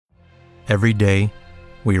Every day,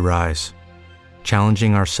 we rise,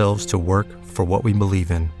 challenging ourselves to work for what we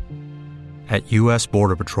believe in. At U.S.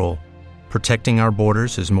 Border Patrol, protecting our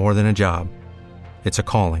borders is more than a job. It's a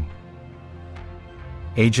calling.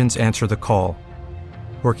 Agents answer the call,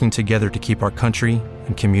 working together to keep our country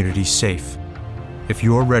and communities safe. If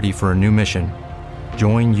you're ready for a new mission,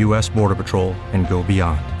 join U.S. Border Patrol and go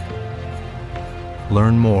beyond.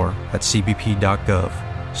 Learn more at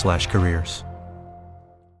cbp.gov/careers.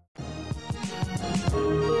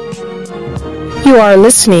 You are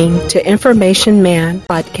listening to Information Man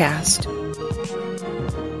Podcast.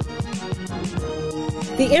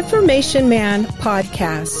 The Information Man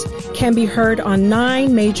Podcast can be heard on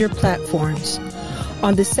 9 major platforms.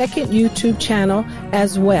 On the second YouTube channel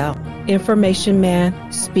as well, Information Man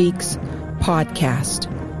Speaks Podcast.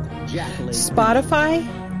 Spotify,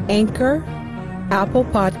 Anchor, Apple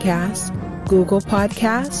Podcasts, Google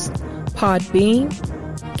Podcasts, Podbean,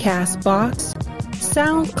 Castbox,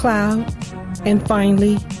 SoundCloud, and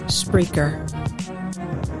finally, Spreaker.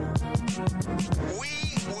 We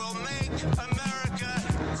will make America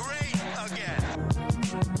great again.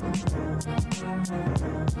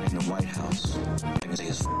 In the White House, I can say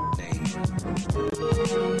his name.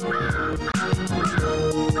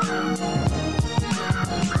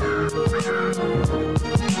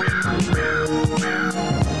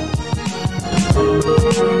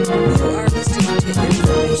 You are listening to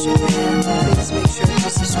Information Man. Please make sure to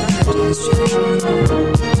subscribe to his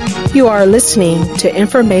channel. You are listening to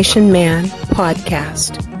Information Man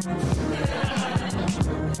Podcast.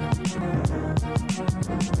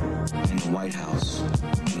 In the White House,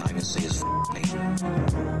 and I can say his name.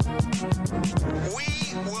 We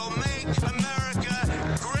will make America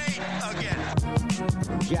great again.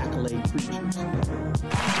 Jackalade Preachers.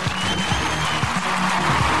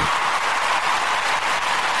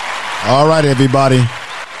 All right, everybody.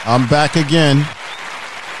 I'm back again.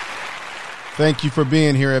 Thank you for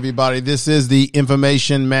being here, everybody. This is the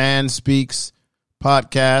Information Man Speaks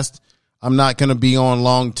podcast. I'm not going to be on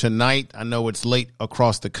long tonight. I know it's late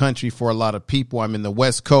across the country for a lot of people. I'm in the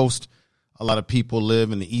West Coast. A lot of people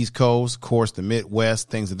live in the East Coast, of course, the Midwest,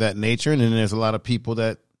 things of that nature. And then there's a lot of people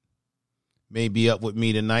that may be up with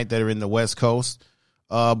me tonight that are in the West Coast.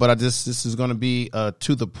 But this is going to be a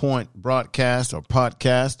to the point broadcast or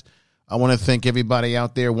podcast. I want to thank everybody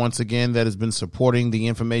out there once again that has been supporting the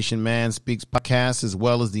Information Man Speaks podcast as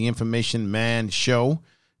well as the Information Man Show.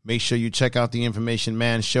 Make sure you check out the Information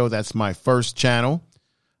Man Show. That's my first channel.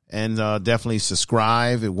 And definitely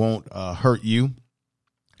subscribe. It won't hurt you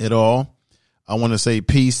at all. I want to say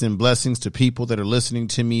peace and blessings to people that are listening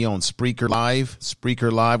to me on Spreaker Live,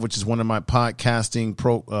 which is one of my podcasting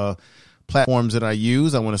platforms that I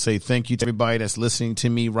use. I want to say thank you to everybody that's listening to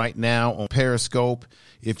me right now on Periscope,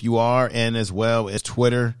 if you are, and as well as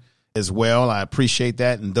Twitter as well. I appreciate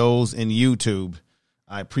that. And those in YouTube,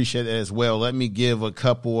 I appreciate it as well. Let me give a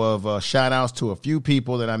couple of shout outs to a few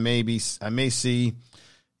people that I may see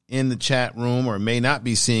in the chat room or may not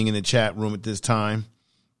be seeing in the chat room at this time.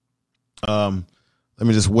 Let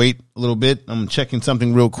me just wait a little bit. I'm checking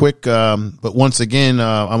something real quick. But once again,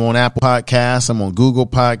 I'm on Apple Podcasts. I'm on Google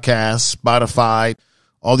Podcasts, Spotify,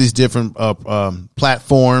 all these different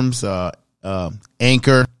platforms,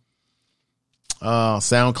 Anchor,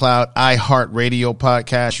 SoundCloud, iHeartRadio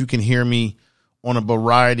podcast. You can hear me on a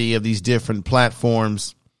variety of these different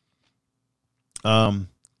platforms.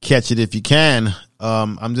 Catch it if you can.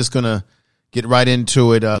 I'm just going to get right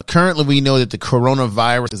into it. Currently, we know that the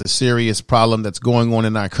coronavirus is a serious problem that's going on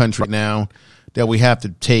in our country right now that we have to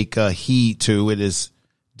take heed to. It is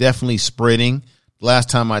definitely spreading. Last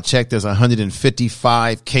time I checked, there's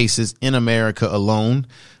 155 cases in America alone.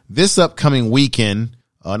 This upcoming weekend,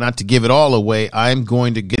 not to give it all away, I'm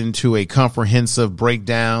going to get into a comprehensive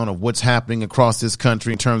breakdown of what's happening across this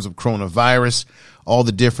country in terms of coronavirus, all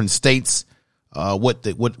the different states, what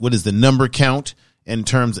is the number count in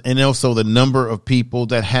terms, and also the number of people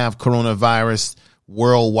that have coronavirus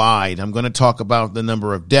worldwide. I'm going to talk about the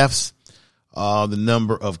number of deaths, the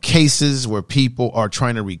number of cases where people are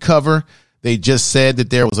trying to recover. They just said that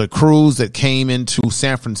there was a cruise that came into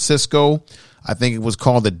San Francisco. I think it was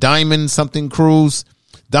called the Diamond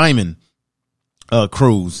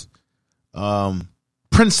cruise,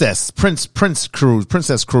 Princess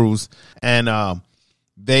Cruise. And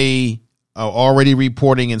they are already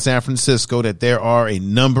reporting in San Francisco that there are a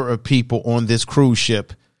number of people on this cruise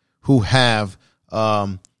ship who have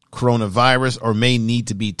coronavirus or may need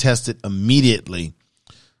to be tested immediately.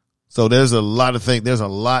 So there's a lot of things. There's a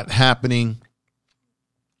lot happening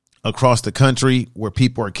across the country where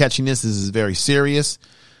people are catching this. This is very serious.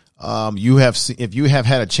 If you have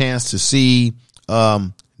had a chance to see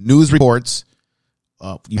news reports.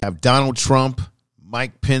 You have Donald Trump,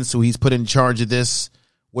 Mike Pence, who he's put in charge of this,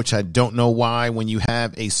 which I don't know why, when you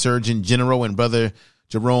have a Surgeon General and Brother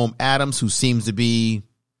Jerome Adams, who seems to be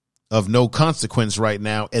of no consequence right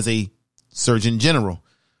now as a Surgeon General.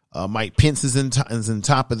 Mike Pence is in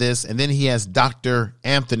top of this. And then he has Dr.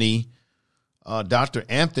 Anthony. Dr.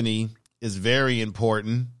 Anthony is very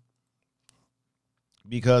important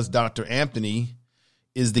because Dr. Anthony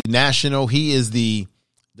is the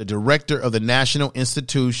director of the National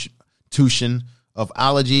Institution of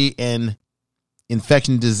Allergy and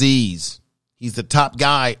Infection Disease. He's the top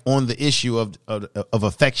guy on the issue of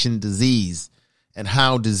infection disease and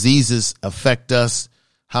how diseases affect us,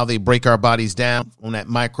 how they break our bodies down on that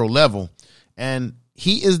micro level. And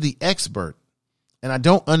he is the expert. And I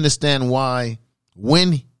don't understand why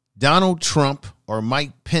when Donald Trump or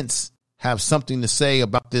Mike Pence have something to say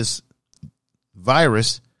about this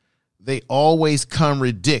virus, they always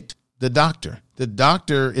contradict the doctor. The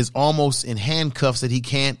doctor is almost in handcuffs that he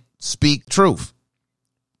can't speak truth.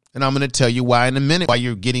 And I'm going to tell you why in a minute, why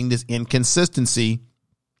you're getting this inconsistency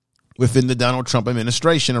within the Donald Trump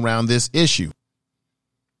administration around this issue.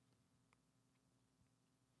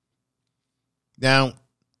 Now,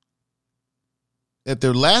 at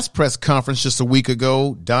their last press conference just a week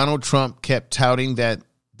ago, Donald Trump kept touting that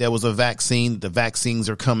there was a vaccine. The vaccines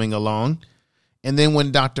are coming along. And then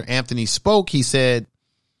when Dr. Anthony spoke, he said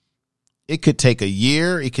it could take a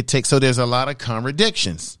year. So there's a lot of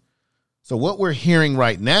contradictions. So what we're hearing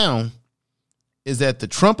right now is that the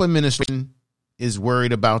Trump administration is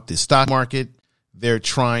worried about the stock market. They're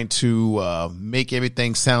trying to make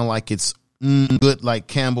everything sound like it's good, like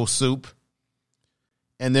Campbell's soup.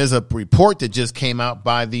 And there's a report that just came out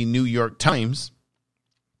by the New York Times,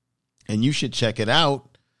 and you should check it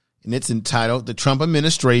out. And it's entitled, "The Trump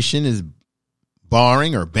Administration is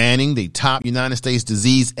barring or banning the top United States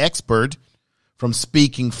disease expert from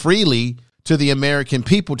speaking freely to the American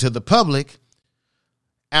people, to the public,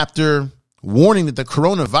 after warning that the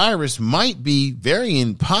coronavirus might be very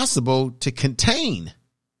impossible to contain."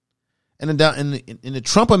 And the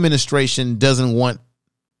Trump administration doesn't want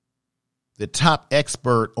the top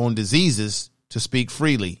expert on diseases to speak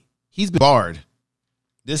freely. He's been barred.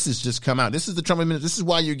 This has just come out. This is the Trump administration. This is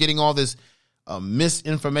why you're getting all this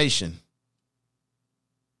misinformation.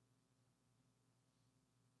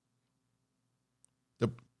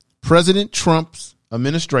 The President Trump's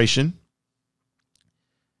administration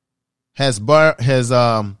has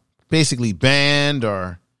basically banned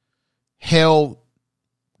or held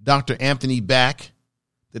Dr. Anthony back,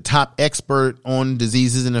 the top expert on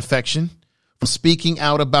diseases and infection, from speaking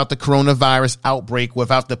out about the coronavirus outbreak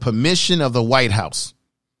without the permission of the White House.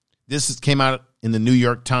 This came out in the New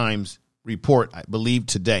York Times report, I believe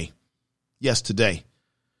today. Yes, today.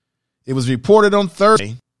 It was reported on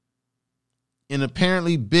Thursday in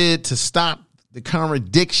apparently bid to stop the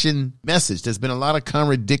contradiction message. There's been a lot of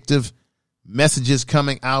contradictive messages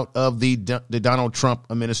coming out of the Donald Trump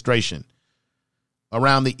administration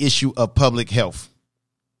around the issue of public health.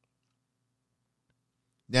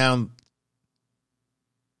 Now,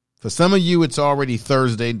 for some of you, it's already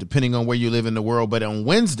Thursday, depending on where you live in the world. But on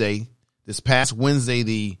Wednesday, this past Wednesday,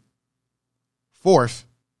 the 4th,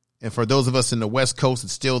 and for those of us in the West Coast,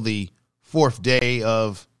 it's still the 4th day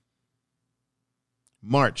of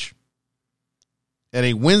March. At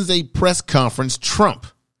a Wednesday press conference, Trump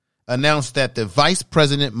announced that the Vice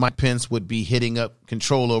President, Mike Pence, would be hitting up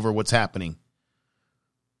control over what's happening.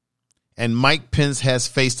 And Mike Pence has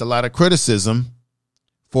faced a lot of criticism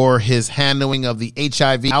for his handling of the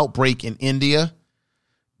HIV outbreak in India.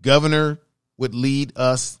 Governor would lead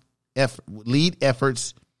U.S.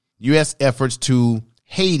 efforts to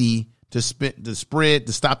Haiti to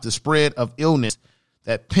stop the spread of illness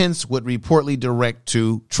that Pence would reportedly direct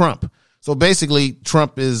to Trump. So basically,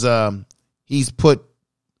 Trump is he's put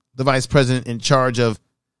the vice president in charge of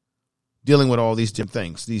dealing with all these different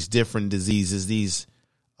things, these different diseases, these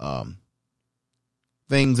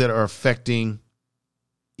things that are affecting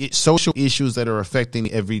social issues that are affecting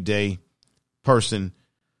the everyday person,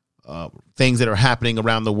 things that are happening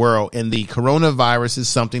around the world. And the coronavirus is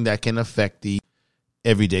something that can affect the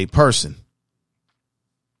everyday person.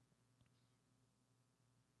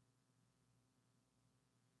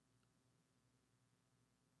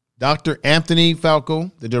 Dr. Anthony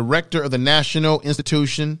Fauci, the director of the National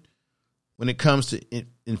Institution when it comes to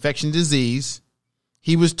infection disease,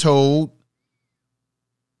 he was told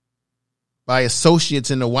by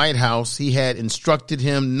associates in the White House, he had instructed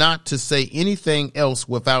him not to say anything else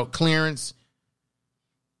without clearance,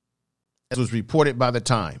 as was reported by the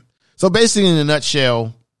Time. So basically, in a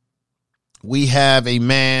nutshell, we have a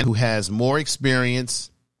man who has more experience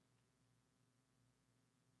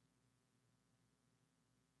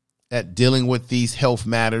at dealing with these health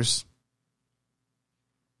matters.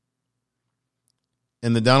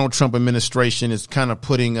 And the Donald Trump administration is kind of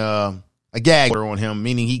putting a gag order on him,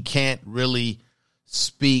 meaning he can't really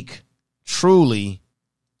speak truly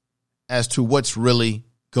as to what's really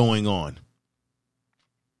going on.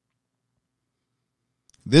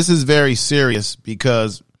 This is very serious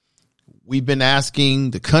because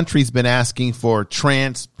the country's been asking for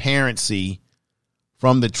transparency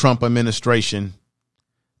from the Trump administration,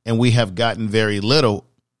 and we have gotten very little.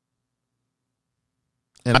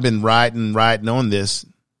 And I've been riding on this.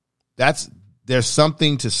 There's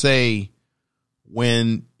something to say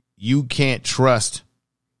when you can't trust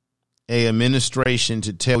a administration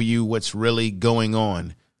to tell you what's really going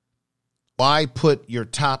on. Why put your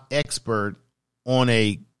top expert on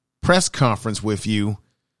a press conference with you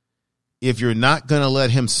if you're not going to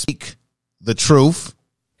let him speak the truth?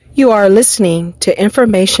 You are listening to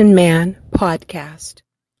Information Man Podcast.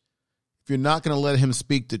 If you're not going to let him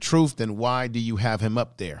speak the truth, then why do you have him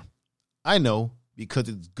up there? I know, because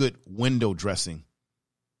it's good window dressing.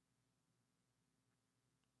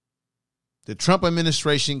 The Trump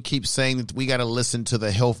administration keeps saying that we got to listen to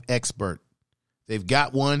the health expert. They've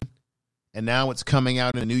got one, and now it's coming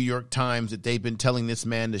out in the New York Times that they've been telling this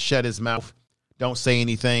man to shut his mouth. Don't say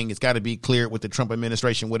anything. It's got to be clear with the Trump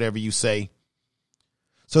administration, whatever you say.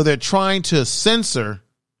 So they're trying to censor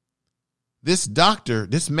this doctor,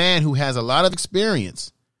 this man who has a lot of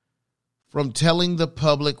experience, from telling the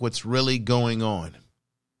public what's really going on.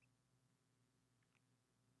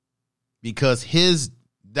 Because his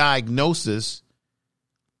diagnosis,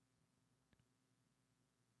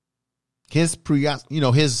 is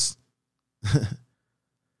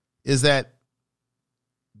that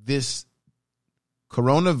this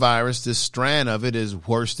coronavirus, this strand of it, is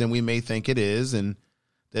worse than we may think it is, and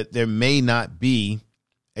that there may not be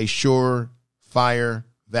a surefire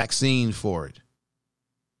vaccine for it.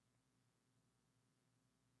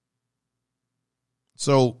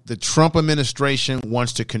 So the Trump administration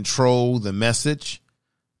wants to control the message.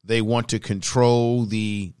 They want to control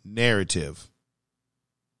the narrative.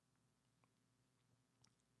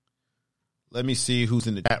 Let me see who's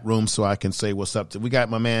in the chat room so I can say what's up. We got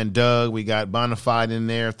my man Doug. We got Bonafide in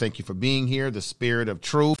there. Thank you for being here. The Spirit of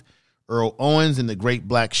Truth. Earl Owens and the Great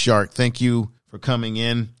Black Shark. Thank you for coming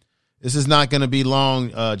in. This is not going to be long,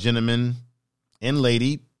 gentlemen and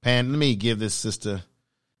lady. Let me give this sister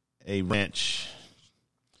a wrench.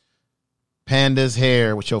 Panda's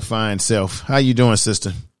hair with your fine self. How you doing,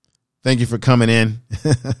 sister? Thank you for coming in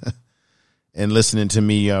and listening to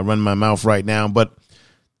me run my mouth right now. But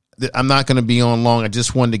I'm not going to be on long. I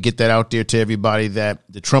just wanted to get that out there to everybody that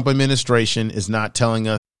the Trump administration is not telling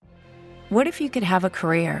us. What if you could have a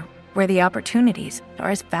career where the opportunities are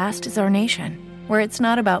as vast as our nation, where it's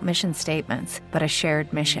not about mission statements, but a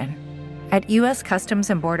shared mission? At U.S. Customs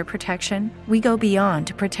and Border Protection, we go beyond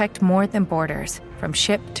to protect more than borders. From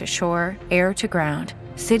ship to shore, air to ground,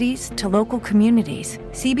 cities to local communities,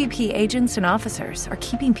 CBP agents and officers are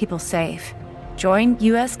keeping people safe. Join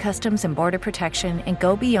U.S. Customs and Border Protection and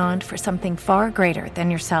go beyond for something far greater than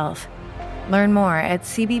yourself. Learn more at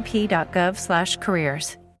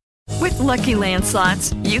cbp.gov/careers. With Lucky Land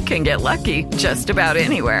Slots, you can get lucky just about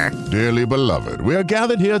anywhere. Dearly beloved, we are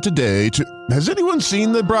gathered here today to... Has anyone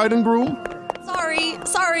seen the bride and groom?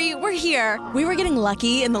 Sorry, we're here. We were getting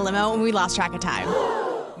lucky in the limo and we lost track of time.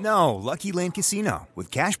 No, Lucky Land Casino, with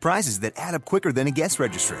cash prizes that add up quicker than a guest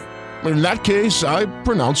registry. In that case, I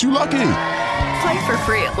pronounce you lucky. Play for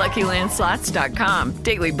free at LuckyLandSlots.com.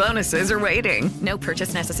 Daily bonuses are waiting. No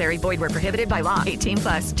purchase necessary. Void where prohibited by law.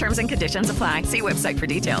 18+. Terms and conditions apply. See website for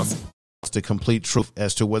details. The complete truth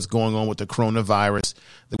as to what's going on with the coronavirus.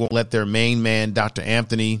 They won't let their main man, Dr.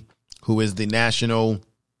 Anthony, who is the national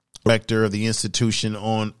director of the Institution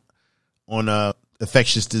on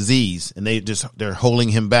infectious disease, and they're holding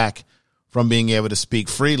him back from being able to speak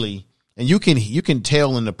freely. And you can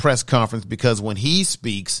tell in the press conference, because when he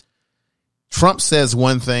speaks, Trump says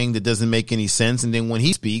one thing that doesn't make any sense, and then when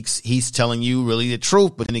he speaks, he's telling you really the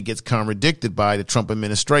truth, but then it gets contradicted by the Trump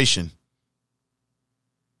administration.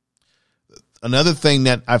 Another thing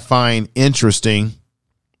that I find interesting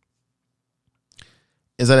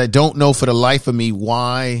is that I don't know for the life of me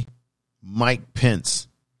why Mike Pence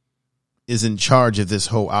is in charge of this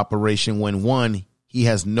whole operation when, one, he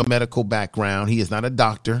has no medical background. He is not a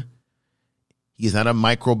doctor. He is not a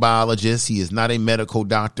microbiologist. He is not a medical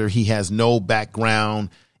doctor. He has no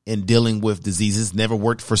background in dealing with diseases, never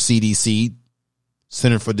worked for CDC,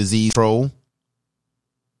 Center for Disease Control.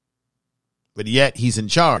 But yet he's in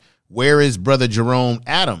charge. Where is Brother Jerome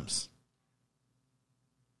Adams?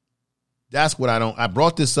 That's what I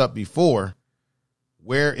brought this up before.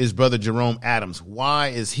 Where is Brother Jerome Adams? Why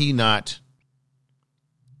is he not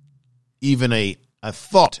even a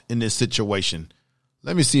thought in this situation?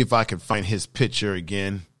 Let me see if I can find his picture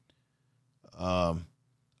again. I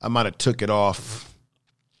might have took it off.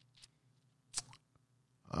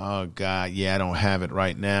 Oh, God. Yeah, I don't have it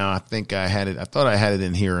right now. I think I had it. I thought I had it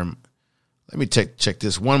in here. Let me check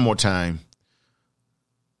this one more time.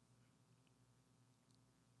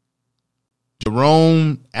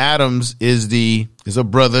 Jerome Adams is a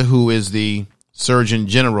brother who is the Surgeon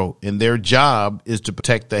General, and their job is to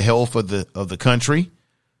protect the health of the country,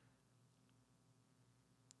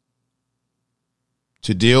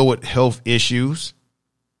 to deal with health issues.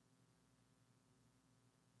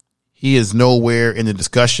 He is nowhere in the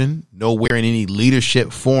discussion, nowhere in any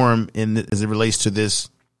leadership forum as it relates to this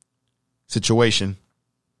situation.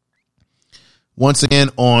 Once again,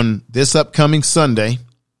 on this upcoming Sunday,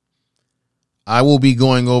 I will be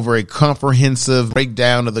going over a comprehensive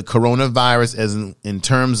breakdown of the coronavirus as in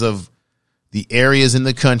terms of the areas in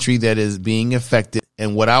the country that is being affected.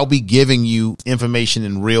 And what I'll be giving you information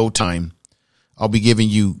in real time. I'll be giving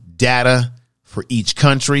you data for each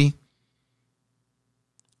country.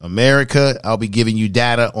 America, I'll be giving you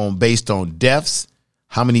data based on deaths,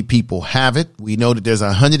 how many people have it. We know that there's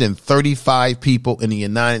 135 people in the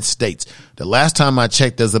United States. The last time I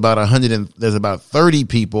checked, there's about 30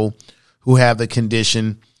 people who have the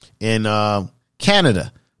condition in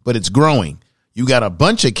Canada, but it's growing. You got a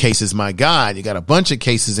bunch of cases, my God. You got a bunch of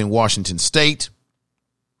cases in Washington State.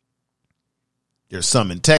 There's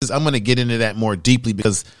some in Texas. I'm going to get into that more deeply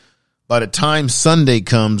because by the time Sunday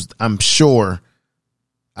comes, I'm sure,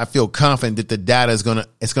 I feel confident that the data is going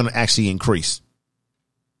to actually increase.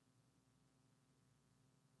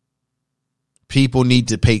 People need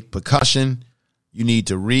to take precaution. You need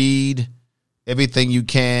to read everything you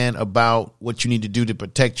can about what you need to do to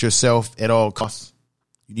protect yourself at all costs.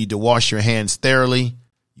 You need to wash your hands thoroughly.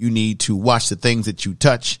 You need to watch the things that you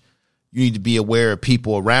touch. You need to be aware of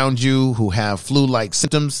people around you who have flu-like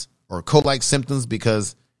symptoms or cold-like symptoms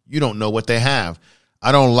because you don't know what they have.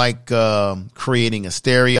 I don't like creating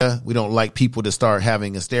hysteria. We don't like people to start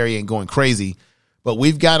having hysteria and going crazy. But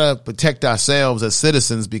we've got to protect ourselves as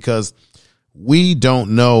citizens because we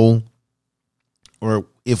don't know or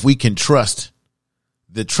if we can trust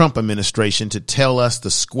the Trump administration to tell us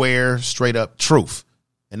the square, straight up truth.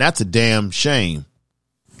 And that's a damn shame.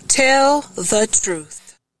 Tell the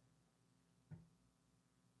truth.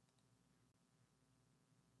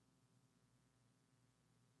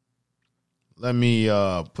 Let me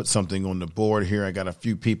put something on the board here. I got a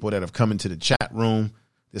few people that have come into the chat room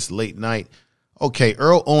this late night. Okay,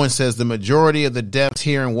 Earl Owen says the majority of the deaths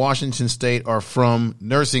here in Washington State are from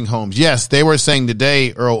nursing homes. Yes, they were saying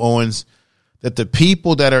today, Earl Owens, that the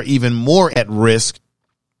people that are even more at risk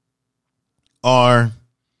are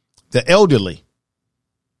the elderly.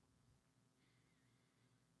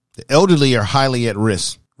 The elderly are highly at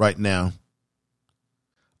risk right now.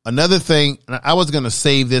 Another thing, I was going to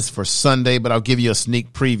save this for Sunday, but I'll give you a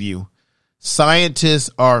sneak preview. Scientists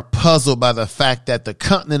are puzzled by the fact that the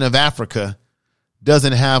continent of Africa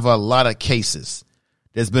doesn't have a lot of cases.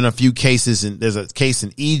 There's been a few cases, and there's a case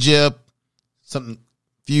in Egypt,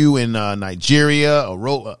 few in Nigeria,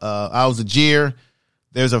 Algiers.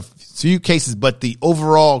 There's a few cases, but the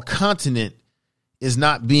overall continent is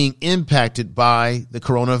not being impacted by the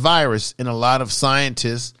coronavirus. And a lot of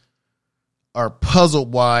scientists are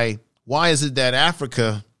puzzled why is it that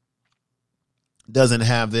Africa doesn't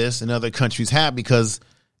have this and other countries have, because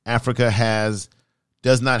Africa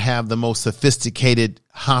does not have the most sophisticated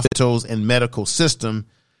hospitals and medical system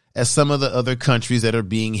as some of the other countries that are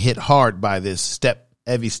being hit hard by this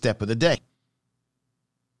every step of the day.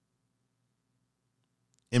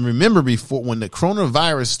 And remember, before, when the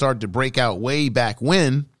coronavirus started to break out way back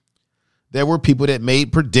when, there were people that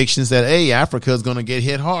made predictions that, hey, Africa is going to get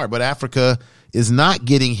hit hard, but Africa is not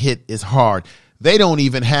getting hit as hard. They don't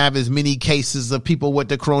even have as many cases of people with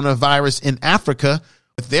the coronavirus in Africa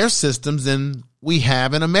with their systems than we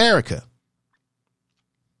have in America.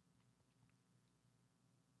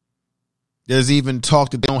 There's even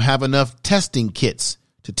talk that they don't have enough testing kits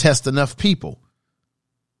to test enough people.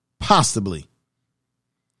 Possibly.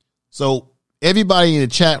 So everybody in the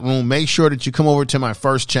chat room, make sure that you come over to my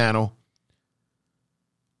first channel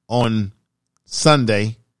on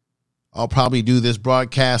Sunday. I'll probably do this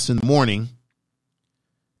broadcast in the morning,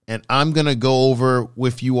 and I'm going to go over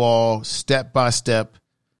with you all step by step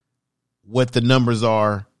what the numbers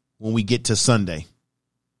are when we get to Sunday.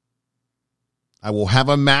 I will have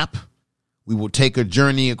a map. We will take a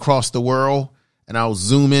journey across the world, and I'll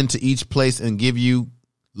zoom into each place and give you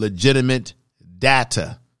legitimate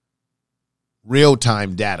data.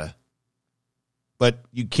 real-time data. But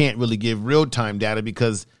you can't really give real-time data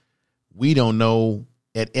because we don't know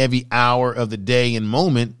at every hour of the day and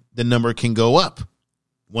moment the number can go up.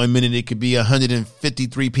 1 minute it could be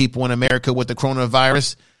 153 people in America with the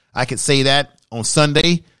coronavirus. I could say that on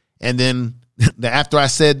Sunday, and then after I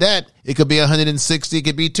said that, it could be 160, it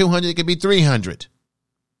could be 200, it could be 300.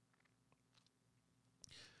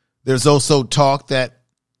 There's also talk that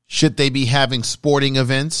should they be having sporting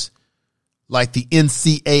events like the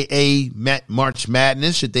NCAA March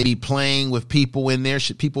Madness? Should they be playing with people in there?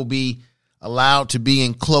 Should people be allowed to be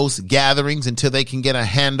in close gatherings until they can get a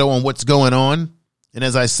handle on what's going on? And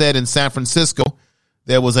as I said, in San Francisco,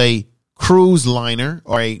 there was a cruise liner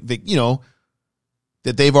or that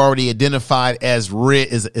they've already identified as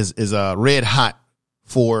red hot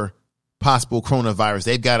for possible coronavirus.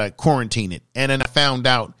 They've got to quarantine it. And then I found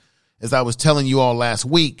out, as I was telling you all last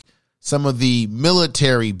week, some of the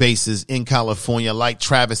military bases in California, like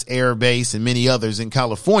Travis Air Base and many others in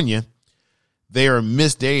California, they are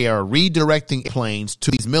redirecting planes to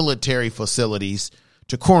these military facilities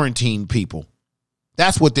to quarantine people.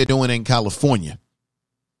 That's what they're doing in California.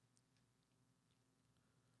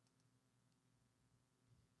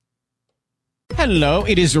 Hello,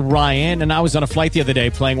 it is Ryan, and I was on a flight the other day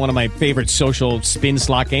playing one of my favorite social spin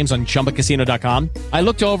slot games on ChumbaCasino.com. I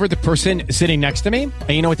looked over at the person sitting next to me, and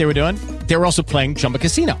you know what they were doing? They were also playing Chumba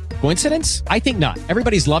Casino. Coincidence? I think not.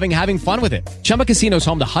 Everybody's loving having fun with it. Chumba Casino is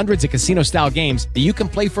home to hundreds of casino-style games that you can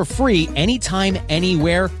play for free anytime,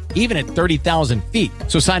 anywhere, even at 30,000 feet.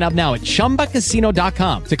 So sign up now at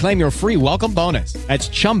ChumbaCasino.com to claim your free welcome bonus. That's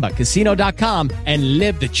ChumbaCasino.com and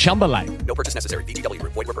live the Chumba life. No purchase necessary. VGW.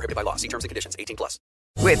 Void where prohibited by law. See terms and conditions. 18+.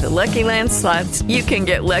 With the Lucky Land Slots, you can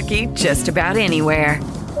get lucky just about anywhere.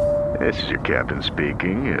 This is your captain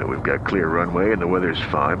speaking. We've got clear runway and the weather's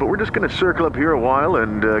fine, but we're just going to circle up here a while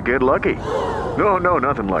and get lucky. No,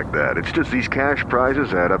 nothing like that. It's just these cash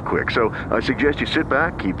prizes add up quick. So I suggest you sit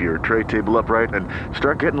back, keep your tray table upright, and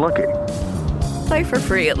start getting lucky. Play for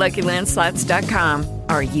free at LuckyLandSlots.com.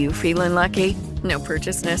 Are you feeling lucky? No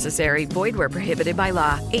purchase necessary. Void where prohibited by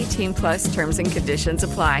law. 18+ terms and conditions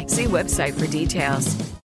apply. See website for details.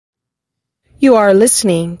 You are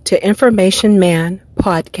listening to Information Man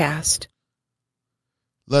Podcast.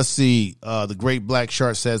 Let's see. The Great Black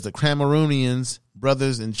Shark says the Cameroonians,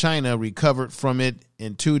 brothers in China, recovered from it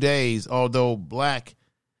in 2 days. Although black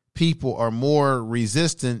people are more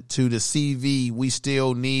resistant to the CV, we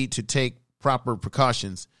still need to take proper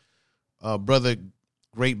precautions. Brother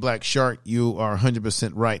Great Black Shark, you are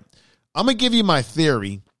 100% right. I'm going to give you my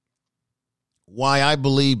theory why I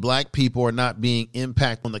believe black people are not being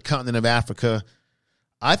impacted on the continent of Africa.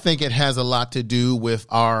 I think it has a lot to do with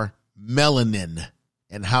our melanin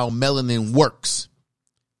and how melanin works.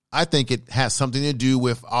 I think it has something to do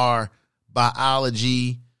with our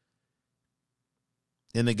biology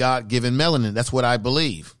and the God-given melanin. That's what I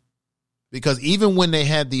believe. Because even when they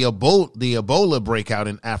had the Ebola breakout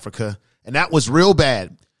in Africa, and that was real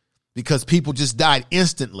bad because people just died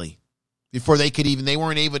instantly before they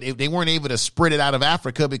weren't able to spread it out of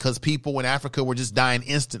Africa because people in Africa were just dying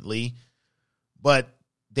instantly. But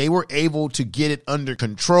they were able to get it under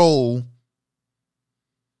control.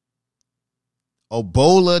 The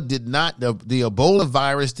Ebola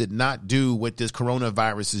virus did not do what this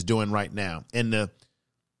coronavirus is doing right now. And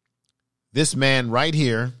this man right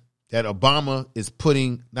here that Obama is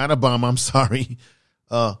putting, not Obama, I'm sorry,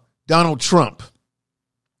 Donald Trump.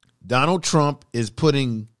 Donald Trump is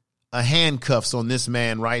putting handcuffs on this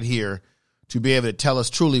man right here to be able to tell us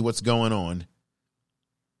truly what's going on.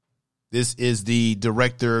 This is the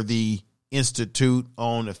director of the Institute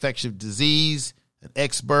on Infectious Disease, an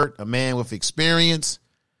expert, a man with experience.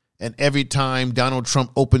 And every time Donald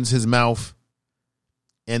Trump opens his mouth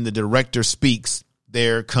and the director speaks,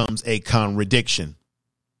 there comes a contradiction.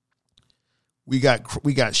 We got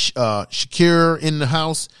Shakir in the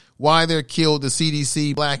house. Why they killed the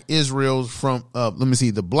CDC black Israels from,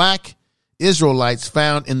 the black Israelites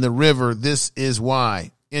found in the river. This is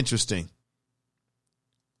why. Interesting.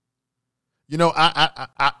 You know,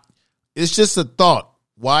 it's just a thought.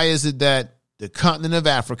 Why is it that the continent of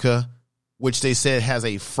Africa, which they said has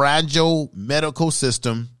a fragile medical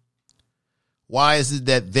system, why is it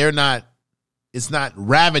that it's not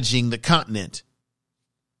ravaging the continent,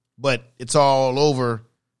 but it's all over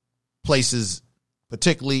places,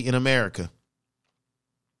 particularly in America?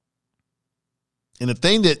 And the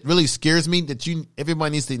thing that really scares me that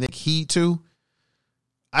everybody needs to take heed to,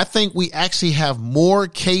 I think we actually have more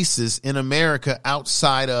cases in America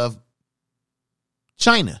outside of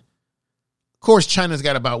China. Of course, China's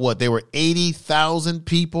got about there were 80,000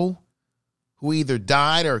 people who either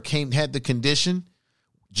died or had the condition.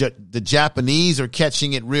 The Japanese are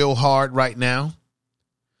catching it real hard right now.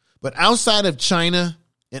 But outside of China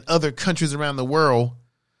and other countries around the world,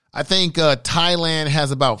 I think Thailand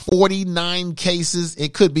has about 49 cases.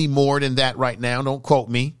 It could be more than that right now. Don't quote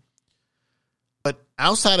me. But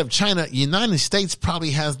outside of China, the United States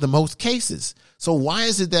probably has the most cases. So why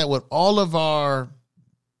is it that with all of our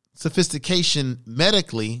sophistication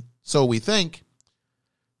medically, so we think,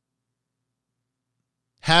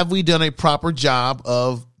 have we done a proper job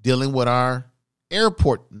of dealing with our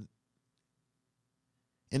airport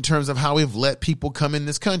in terms of how we've let people come in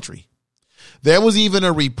this country? There was even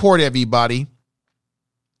a report, everybody,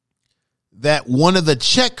 that one of the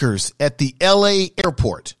checkers at the LA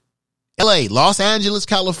airport, LA, Los Angeles,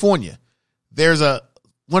 California, there's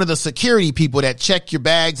one of the security people that check your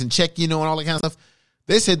bags and check, and all that kind of stuff.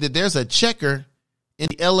 They said that there's a checker in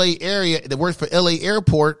the LA area that works for LA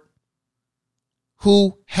airport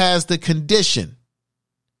who has the condition.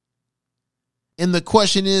 And the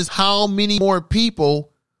question is, how many more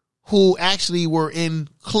people who actually were in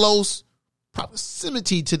close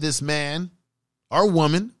proximity to this man or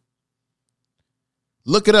woman?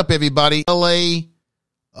 Look it up, everybody. LA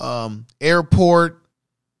airport.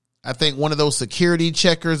 I think one of those security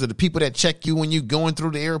checkers or the people that check you when you're going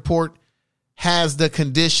through the airport has the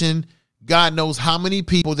condition. God knows how many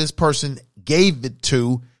people this person gave it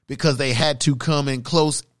to because they had to come in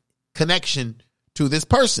close connection to this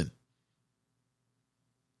person.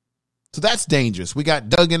 So that's dangerous. We got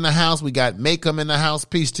Doug in the house. We got Macom in the house.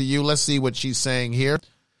 Peace to you. Let's see what she's saying here.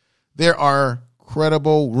 There are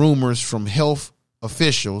credible rumors from health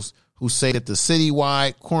officials who say that the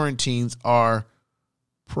citywide quarantines are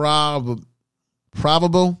probable.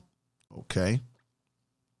 Okay.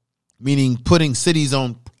 Meaning putting cities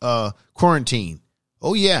on quarantine.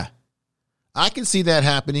 Oh, yeah. I can see that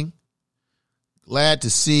happening. Glad to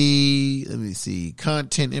see. Let me see.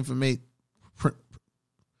 Content information.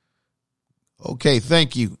 Okay,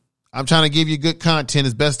 thank you. I'm trying to give you good content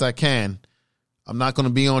as best I can. I'm not going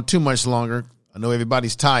to be on too much longer. I know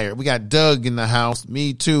everybody's tired. We got Doug in the house.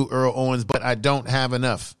 Me too, Earl Owens, but I don't have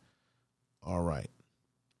enough. All right.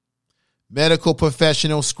 Medical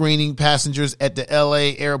professional screening passengers at the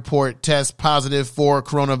LA airport test positive for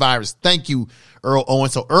coronavirus. Thank you, Earl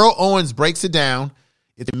Owens. So Earl Owens breaks it down.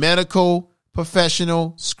 It's medical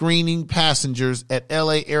professional screening passengers at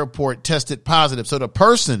LA airport tested positive. So the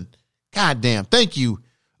person, goddamn, thank you,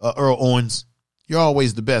 Earl Owens. You're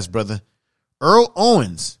always the best, brother. Earl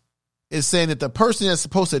Owens is saying that the person that's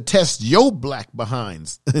supposed to test your black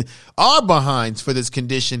behinds, our behinds for this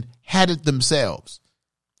condition, had it themselves.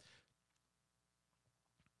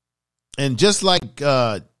 And just like,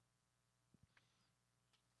 so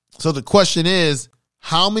the question is,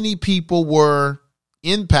 how many people were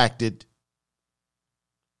impacted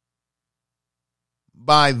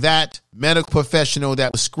by that medical professional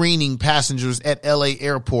that was screening passengers at LA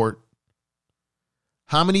airport?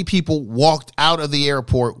 How many people walked out of the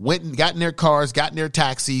airport, went and got in their cars, got in their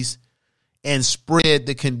taxis, and spread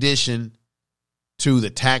the condition to the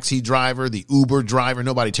taxi driver, the Uber driver?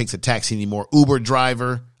 Nobody takes a taxi anymore. Uber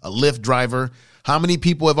driver, a Lyft driver. How many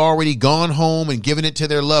people have already gone home and given it to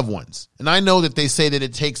their loved ones? And I know that they say that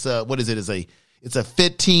it takes it's a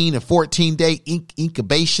 15 or 14 day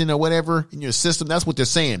incubation or whatever in your system. That's what they're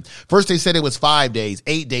saying. First they said it was 5 days,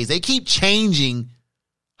 8 days. They keep changing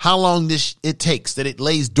how long it takes, that it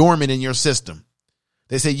lays dormant in your system.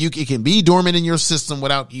 They say it can be dormant in your system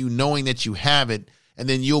without you knowing that you have it. And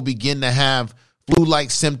then you'll begin to have flu-like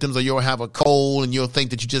symptoms, or you'll have a cold and you'll think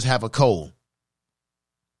that you just have a cold.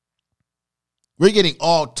 We're getting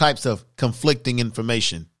all types of conflicting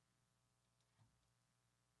information.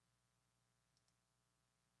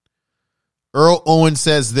 Earl Owens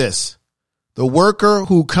says this: the worker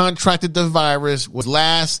who contracted the virus was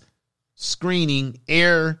last screening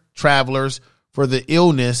air travelers for the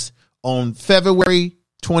illness on February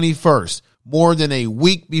 21st, more than a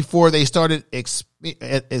week before they started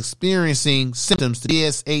experiencing symptoms, the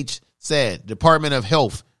DSH said, Department of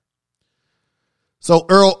Health. So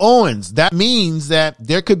Earl Owens, that means that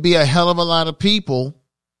there could be a hell of a lot of people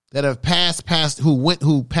that have passed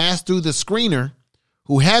who passed through the screener,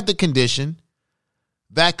 who had the condition,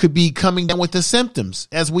 that could be coming down with the symptoms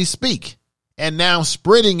as we speak, and now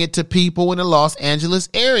spreading it to people in the Los Angeles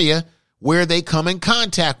area where they come in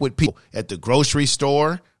contact with people at the grocery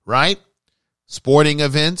store, right? Sporting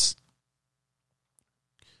events.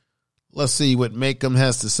 Let's see what Macom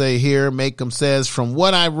has to say here. Macom says, from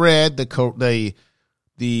what I read, the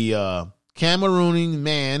Cameroonian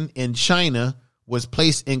man in China was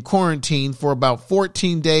placed in quarantine for about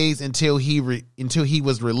 14 days until he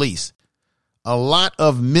was released. a lot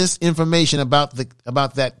of misinformation about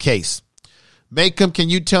that case. Macomb, can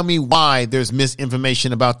you tell me why there's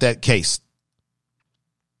misinformation about that case?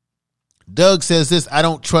 Doug says this: I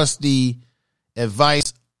don't trust the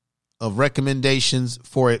advice of recommendations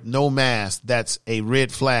for it. No mask. That's a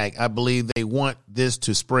red flag. I believe they want this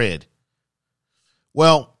to spread.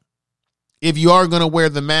 Well, if you are going to wear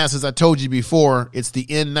the mask, as I told you before, it's the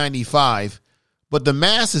N95. But the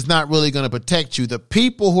mask is not really going to protect you. The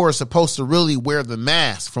people who are supposed to really wear the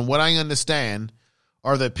mask, from what I understand,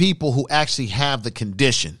 are the people who actually have the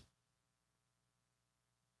condition.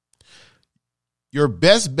 Your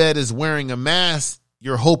best bet is wearing a mask.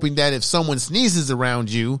 You're hoping that if someone sneezes around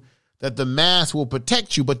you, that the mask will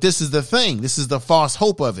protect you. But this is the thing. This is the false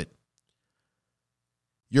hope of it.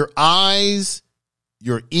 Your eyes,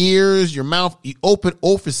 your ears, your mouth, your open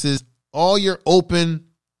orifices, all your open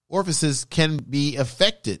orifices can be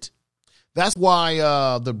affected. That's why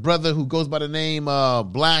the brother who goes by the name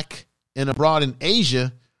Black and Abroad in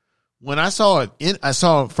Asia, when I saw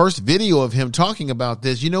a first video of him talking about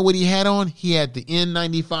this, you know what he had on? He had the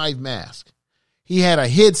N95 mask. He had a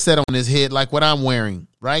headset on his head like what I'm wearing,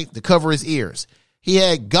 right? To cover his ears. He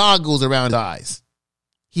had goggles around his eyes.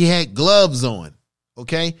 He had gloves on,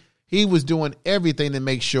 okay? He was doing everything to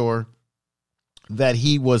make sure that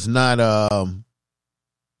he was not,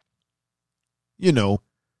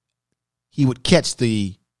 he would catch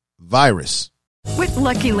the virus. With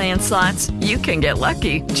Lucky Land Slots, you can get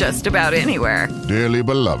lucky just about anywhere. Dearly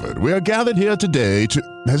beloved, we are gathered here today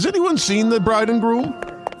to... Has anyone seen the bride and groom?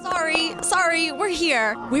 Sorry, we're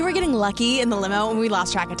here. We were getting lucky in the limo and we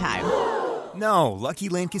lost track of time. No, Lucky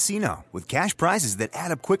Land Casino, with cash prizes that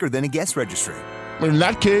add up quicker than a guest registry. In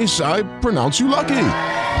that case, I pronounce you lucky.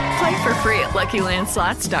 Play for free at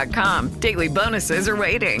LuckyLandSlots.com. Daily bonuses are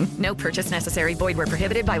waiting. No purchase necessary. Void where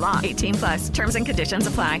prohibited by law. 18+. Terms and conditions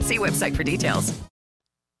apply. See website for details.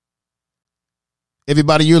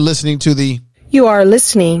 Everybody, you're listening to You are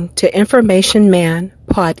listening to Information Man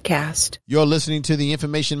Podcast. You're listening to the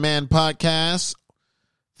Information Man Podcast.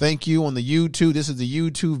 Thank you on the YouTube. This is the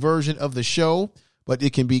YouTube version of the show, but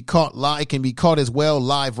it can be caught live. It can be caught as well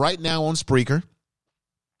live right now on Spreaker,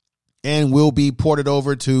 and will be ported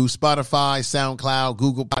over to Spotify, SoundCloud,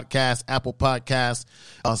 Google Podcasts, Apple Podcasts.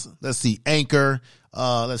 Let's see, Anchor.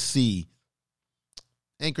 Anchor,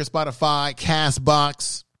 Spotify,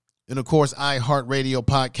 Castbox, and of course, iHeartRadio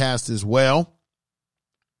podcast as well.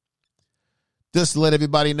 Just to let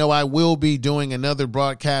everybody know, I will be doing another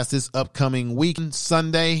broadcast this upcoming weekend,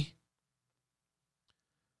 Sunday.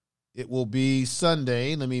 It will be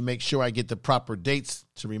Sunday. Let me make sure I get the proper dates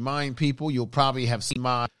to remind people. You'll probably have seen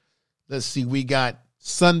let's see, we got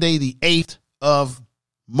Sunday, the 8th of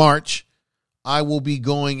March. I will be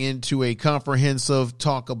going into a comprehensive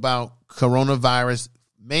talk about coronavirus,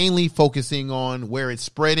 mainly focusing on where it's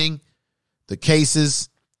spreading, the cases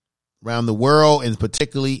around the world, and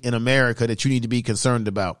particularly in America that you need to be concerned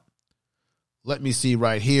about. Let me see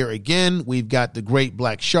right here. Again, we've got the Great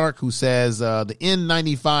Black Shark who says the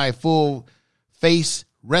N95 full face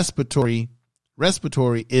respiratory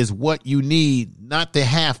is what you need, not the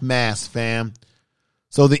half mask, fam.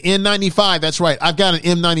 So the N95, that's right. I've got an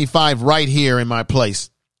N95 right here in my place.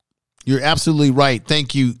 You're absolutely right.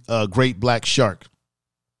 Thank you, Great Black Shark.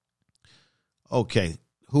 Okay,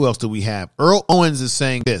 who else do we have? Earl Owens is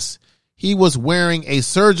saying this. He was wearing a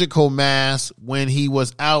surgical mask when he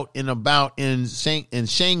was out and about in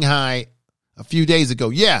Shanghai a few days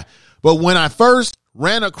ago. Yeah, but when I first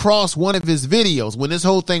ran across one of his videos, when this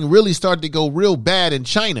whole thing really started to go real bad in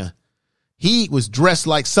China, he was dressed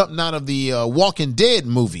like something out of the Walking Dead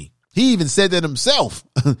movie. He even said that himself.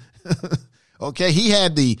 Okay, he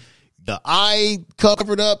had the eye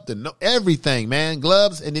covered up, everything, man,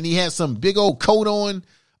 gloves, and then he had some big old coat on.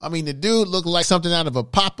 I mean, the dude looked like something out of a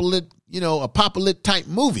apocalypse type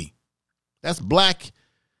movie. That's Black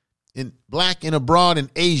and Abroad in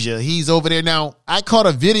Asia. He's over there now. I caught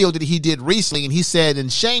a video that he did recently, and he said in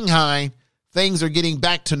Shanghai, things are getting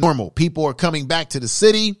back to normal. People are coming back to the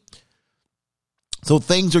city. So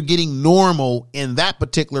things are getting normal in that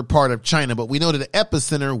particular part of China. But we know that the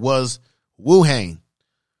epicenter was Wuhan.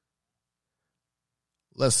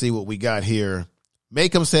 Let's see what we got here.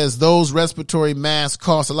 Macomb says those respiratory masks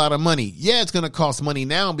cost a lot of money. Yeah, it's going to cost money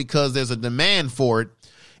now because there's a demand for it.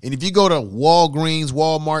 And if you go to Walgreens,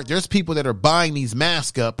 Walmart, there's people that are buying these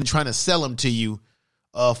masks up and trying to sell them to you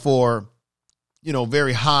for,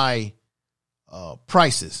 very high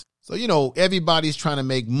prices. So, everybody's trying to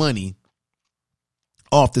make money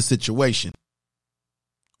off the situation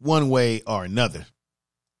one way or another.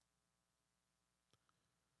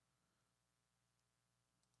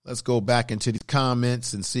 Let's go back into the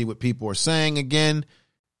comments and see what people are saying again.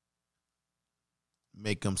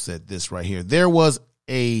 Makeup said this right here. There was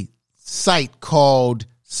a site called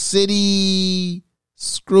City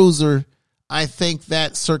Scruiser. I think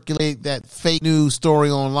that circulated that fake news story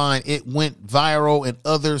online. It went viral and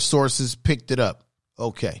other sources picked it up.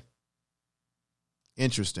 Okay.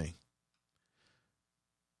 Interesting.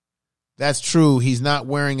 That's true. He's not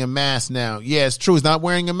wearing a mask now. Yeah, it's true. He's not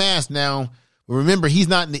wearing a mask now. Remember, he's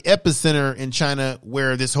not in the epicenter in China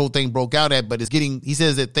where this whole thing broke out at, but he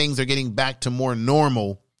says that things are getting back to more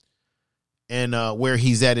normal and where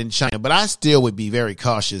he's at in China. But I still would be very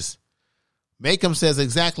cautious. Makeham says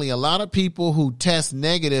exactly. A lot of people who test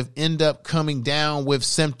negative end up coming down with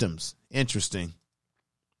symptoms. Interesting.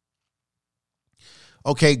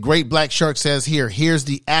 Okay, Great Black Shark says here's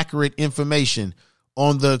the accurate information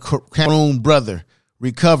on the Cameroon brother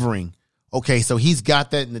recovering. Okay, so he's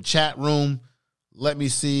got that in the chat room. Let me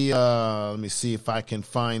see if I can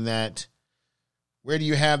find that. Where do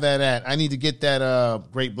you have that at? I need to get that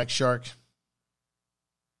Great Black Shark.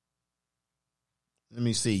 Let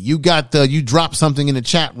me see. You dropped something in the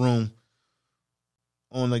chat room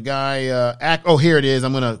on the guy. Here it is.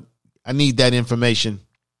 I need that information.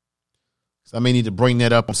 So I may need to bring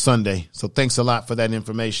that up on Sunday. So thanks a lot for that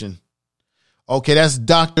information. Okay, that's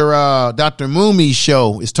Dr. Moomy's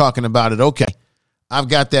show is talking about it. Okay. I've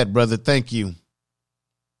got that, brother. Thank you.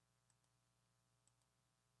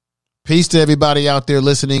 Peace to everybody out there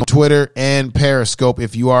listening on Twitter and Periscope.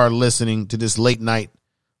 If you are listening to this late night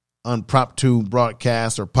Unpromptu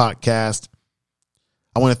broadcast or podcast,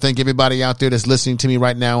 I want to thank everybody out there that's listening to me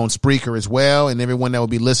right now on Spreaker as well, and everyone that will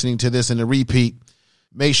be listening to this in the repeat.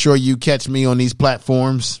 Make sure you catch me on these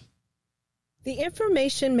platforms. The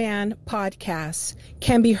Information Man podcast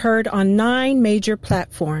can be heard on 9 major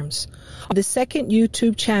platforms. On the second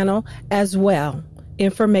YouTube channel as well,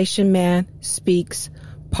 Information Man Speaks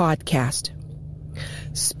Podcast.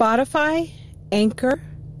 Spotify, Anchor,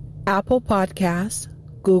 Apple Podcasts,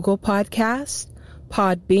 Google Podcasts,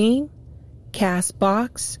 Podbean,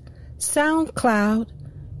 Castbox, SoundCloud,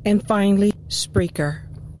 and finally, Spreaker.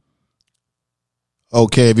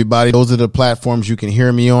 Okay, everybody, those are the platforms you can hear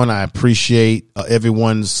me on. I appreciate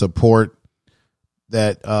everyone's support.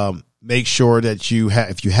 That make sure that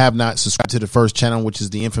if you have not subscribed to the first channel, which is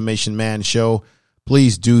the Information Man Show,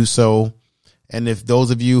 please do so. And if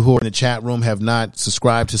those of you who are in the chat room have not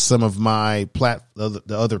subscribed to some of my the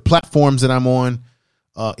other platforms that I'm on,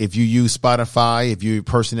 if you use Spotify, if you're a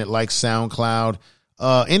person that likes SoundCloud,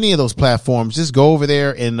 any of those platforms, just go over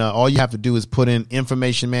there and all you have to do is put in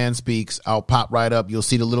Information Man Speaks. I'll pop right up. You'll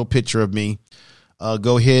see the little picture of me.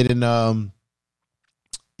 Go ahead and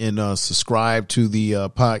subscribe to the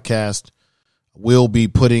podcast. We'll be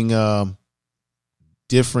putting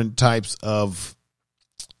different types of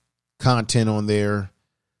content on there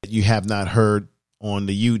that you have not heard on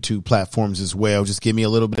the YouTube platforms as well. Just give me a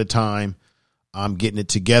little bit of time. I'm getting it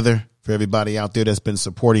together for everybody out there that's been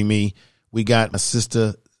supporting me. We got my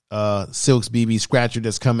sister, Silks BB Scratcher,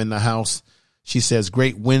 that's come in the house. She says,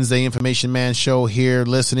 great Wednesday Information Man Show here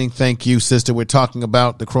listening. Thank you, sister. We're talking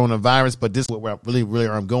about the coronavirus, but this is what really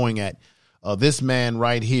I'm going at. This man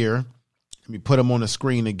right here, let me put him on the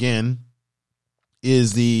screen again,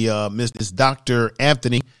 is Mr. Dr.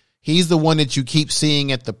 Anthony. He's the one that you keep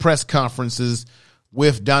seeing at the press conferences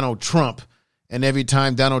with Donald Trump. And every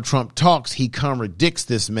time Donald Trump talks, he contradicts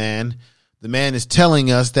this man. The man is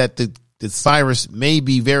telling us that this virus may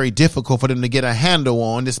be very difficult for them to get a handle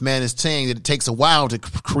on. This man is saying that it takes a while to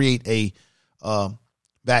create a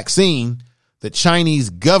vaccine. The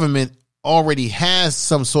Chinese government already has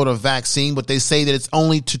some sort of vaccine, but they say that it's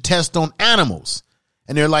only to test on animals.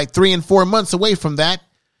 And they're like 3 and 4 months away from that.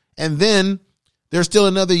 And then they're still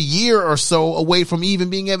another year or so away from even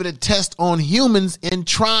being able to test on humans in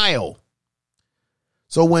trial.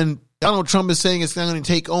 So when Donald Trump is saying it's not going to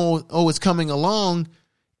take, it's coming along,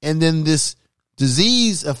 and then this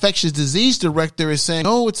infectious disease director is saying,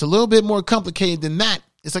 it's a little bit more complicated than that.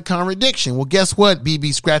 It's a contradiction. Well, guess what,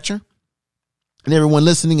 BB Scratcher? And everyone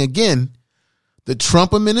listening again, the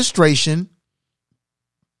Trump administration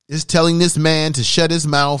is telling this man to shut his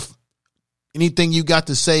mouth. Anything you got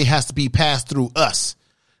to say has to be passed through us.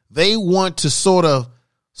 They want to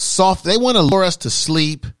they want to lure us to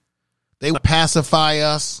sleep. They want to pacify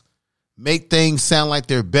us, make things sound like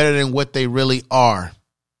they're better than what they really are.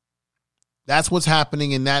 That's what's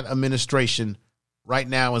happening in that administration right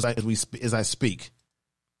now as I speak.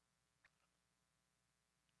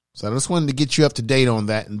 So I just wanted to get you up to date on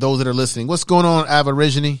that. And those that are listening, what's going on,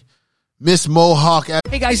 Aborigine? Miss Mohawk.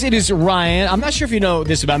 Hey guys, it is Ryan. I'm not sure if you know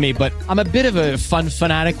this about me, but I'm a bit of a fun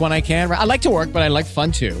fanatic when I can. I like to work, but I like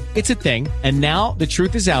fun too. It's a thing. And now the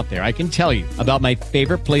truth is out there. I can tell you about my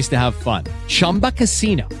favorite place to have fun. Chumba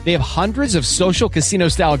Casino. They have hundreds of social casino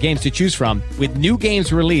style games to choose from with new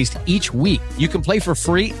games released each week. You can play for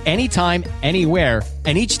free anytime, anywhere.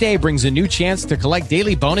 And each day brings a new chance to collect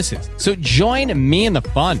daily bonuses. So join me in the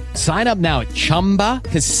fun. Sign up now at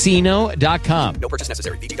ChumbaCasino.com. No purchase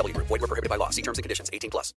necessary. VGW. Void where prohibited by law. See terms and conditions.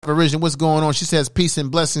 18+. Original, what's going on? She says, peace and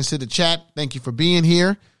blessings to the chat. Thank you for being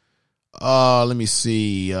here. Let me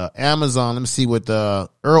see. Amazon. Let me see what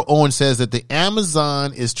Earl Owen says, that the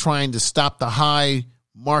Amazon is trying to stop the high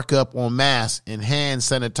markup on masks and hand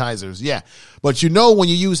sanitizers. Yeah. But you know, when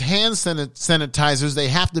you use hand sanitizers, they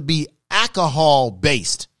have to be alcohol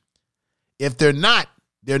based. If they're not,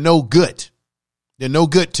 they're no good. They're no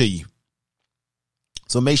good to you.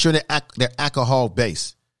 So make sure they're alcohol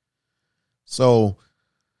based. So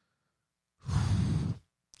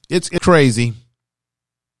it's crazy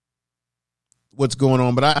what's going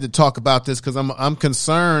on, but I have to talk about this because I'm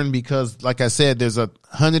concerned because, like I said, there's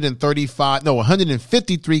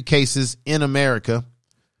 153 cases in America.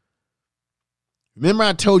 Remember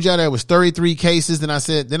I told y'all there was 33 cases, then I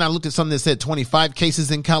looked at something that said 25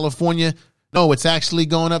 cases in California. No, it's actually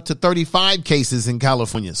going up to 35 cases in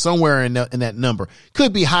California, somewhere in that number.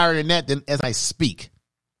 Could be higher than that as I speak.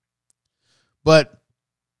 But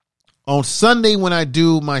on Sunday when I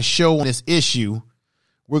do my show on this issue,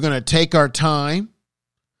 we're going to take our time.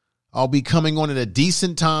 I'll be coming on at a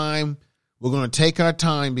decent time. We're going to take our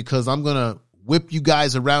time because I'm going to whip you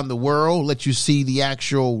guys around the world, let you see the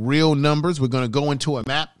actual real numbers. We're going to go into a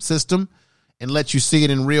map system and let you see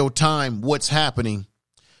it in real time, what's happening.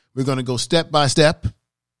 We're going to go step by step.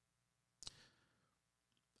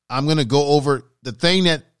 I'm going to go over the thing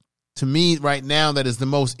that, to me right now, that is the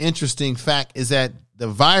most interesting fact is that the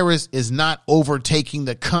virus is not overtaking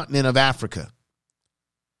the continent of Africa.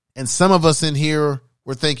 And some of us in here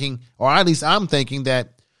were thinking, or at least I'm thinking,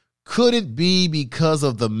 that could it be because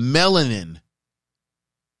of the melanin,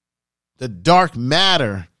 the dark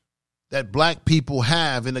matter that black people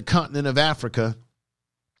have in the continent of Africa,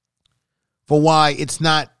 for why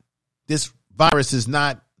this virus is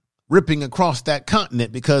not ripping across that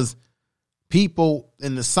continent? Because people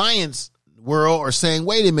in the science world are saying,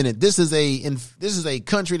 wait a minute, this is a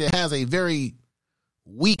country that has a very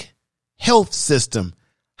weak health system.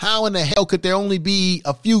 How in the hell could there only be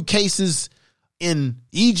a few cases in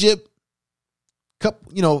Egypt?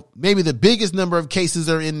 Maybe the biggest number of cases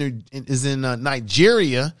is in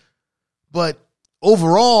Nigeria. But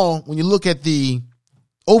overall, when you look at the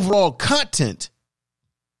overall content,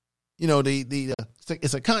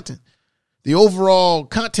 it's a content. The overall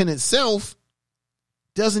content itself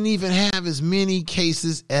doesn't even have as many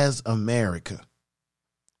cases as America.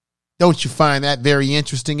 Don't you find that very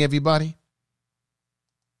interesting, everybody?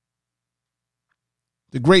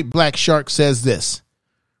 The Great Black Shark says this.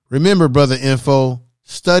 Remember, Brother Info,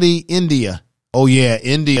 study India. Oh, yeah,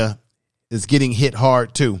 India is getting hit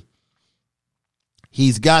hard, too.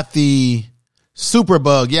 He's got the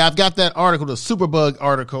superbug. Yeah, I've got that article, the superbug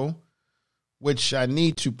article, which I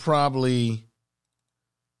need to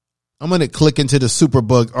I'm going to click into the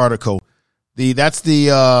superbug article. That's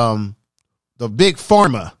the big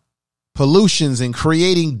pharma pollutions and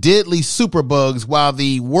creating deadly superbugs while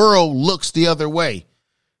the world looks the other way.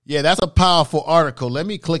 Yeah, that's a powerful article. Let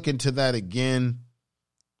me click into that again.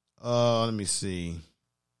 Let me see.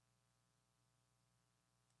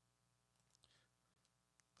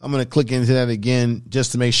 I'm going to click into that again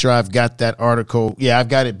just to make sure I've got that article. Yeah, I've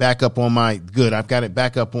got it back up on I've got it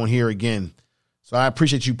back up on here again. So I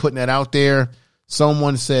appreciate you putting that out there.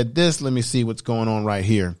 Someone said this. Let me see what's going on right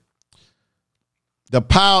here. The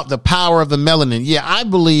power of the melanin. Yeah, I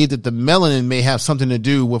believe that the melanin may have something to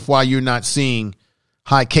do with why you're not seeing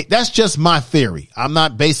high case. That's just my theory. I'm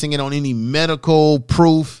not basing it on any medical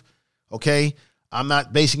proof. Okay. I'm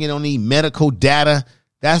not basing it on any medical data.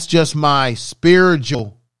 That's just my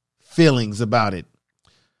spiritual feelings about it.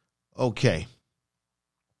 Okay.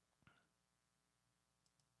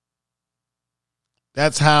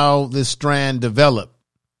 That's how this strand developed,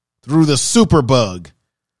 through the superbug.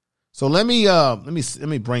 So let me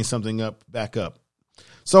bring something back up.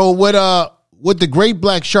 So what the Great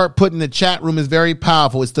Black Shark put in the chat room is very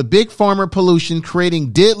powerful. It's the big pharma pollution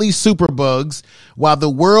creating deadly superbugs while the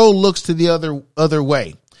world looks to the other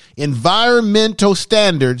way. Environmental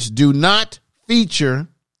standards do not feature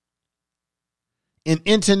in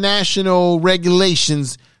international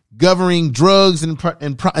regulations governing drugs and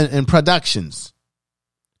productions.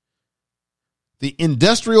 The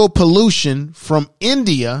industrial pollution from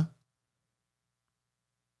India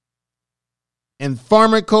and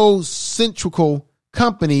pharmaceutical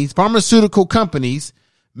companies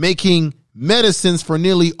making medicines for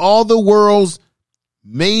nearly all the world's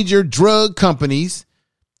major drug companies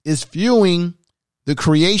is fueling the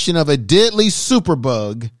creation of a deadly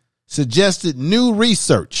superbug, suggested new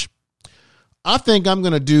research. I think I'm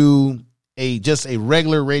going to do just a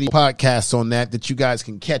regular radio podcast on that you guys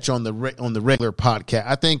can catch on the regular podcast.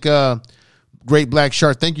 I think Great Black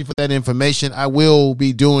Shark, thank you for that information. I will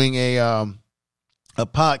be doing a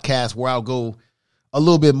podcast where I'll go a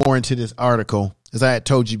little bit more into this article, as I had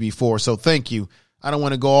told you before. So thank you. I don't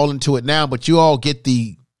want to go all into it now, but you all get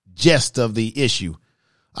the gist of the issue.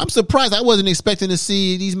 I'm surprised. I wasn't expecting to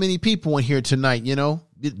see these many people in here tonight,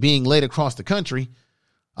 it being late across the country.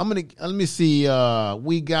 Let me see.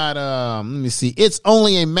 It's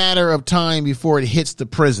only a matter of time before it hits the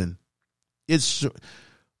prison. It's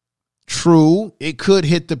true. It could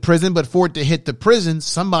hit the prison, but for it to hit the prison,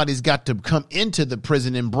 somebody's got to come into the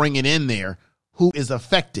prison and bring it in there who is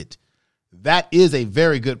affected. That is a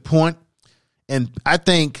very good point. And I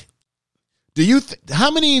think, how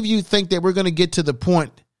many of you think that we're going to get to the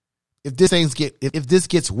point, if this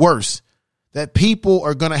gets worse, that people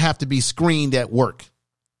are going to have to be screened at work?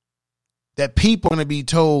 That people are going to be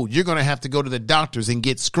told, you're going to have to go to the doctors and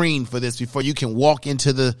get screened for this before you can walk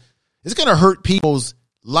into it's going to hurt people's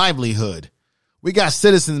livelihood. We got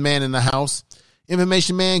Citizen Man in the house.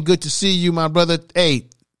 Information Man, good to see you, my brother. Hey,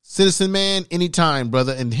 Citizen Man, anytime,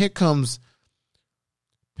 brother. And here comes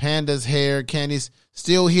Panda's Hair, Candice,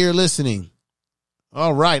 still here listening.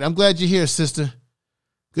 All right. I'm glad you're here, sister.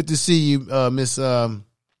 Good to see you, Miss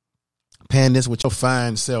Pandas, with your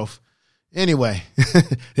fine self. Anyway,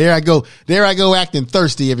 there I go acting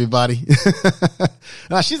thirsty, everybody.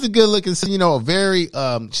 She's a good looking, very,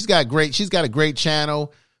 she's got a great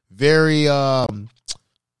channel, very,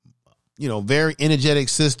 very energetic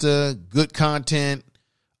sister, good content.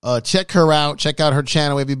 Check her out. Check out her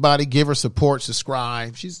channel, everybody. Give her support,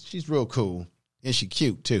 subscribe. She's real cool, and she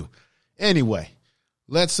cute too. Anyway,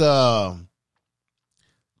 let's,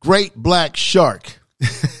 Great Black Shark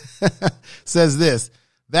says this.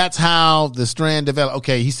 That's how the strand developed.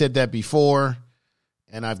 Okay, he said that before,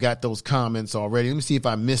 and I've got those comments already. Let me see if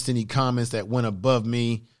I missed any comments that went above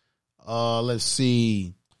me. Let's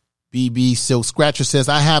see. BB Silk Scratcher says,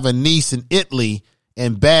 I have a niece in Italy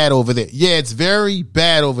and bad over there. Yeah, it's very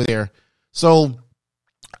bad over there. So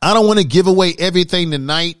I don't want to give away everything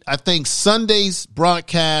tonight. I think Sunday's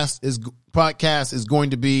podcast is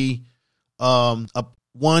going to be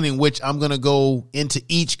one in which I'm going to go into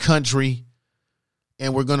each country,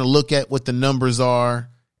 and we're going to look at what the numbers are.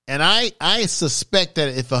 And I suspect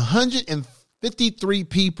that if 153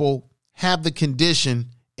 people have the condition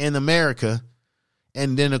in America,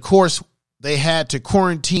 and then, of course, they had to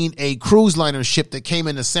quarantine a cruise liner ship that came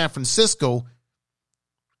into San Francisco,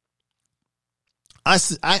 I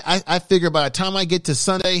figure by the time I get to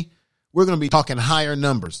Sunday, we're going to be talking higher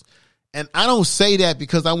numbers. And I don't say that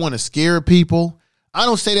because I want to scare people. I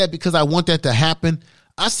don't say that because I want that to happen.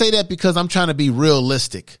 I say that because I'm trying to be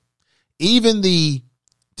realistic. Even the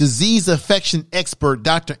disease affection expert,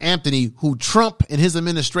 Dr. Anthony, who Trump and his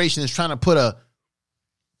administration is trying to put a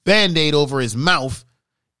Band-Aid over his mouth,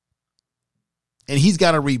 and he's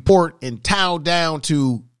got a report and towel down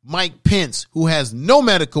to Mike Pence, who has no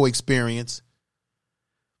medical experience.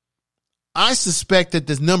 I suspect that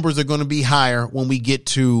the numbers are going to be higher when we get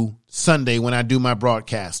to Sunday when I do my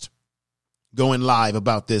broadcast, going live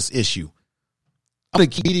about this issue. I'm going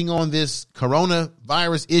to keep eating on this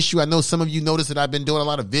coronavirus issue. I know some of you noticed that I've been doing a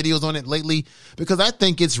lot of videos on it lately because I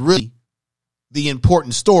think it's really the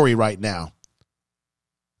important story right now.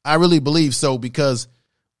 I really believe so because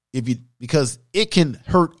it can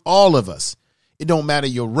hurt all of us. It don't matter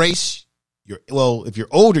your race. If you're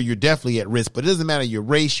older, you're definitely at risk, but it doesn't matter your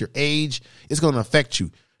race, your age. It's going to affect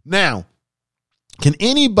you. Now, can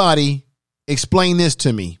anybody explain this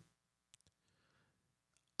to me?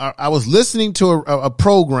 I was listening to a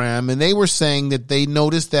program, and they were saying that they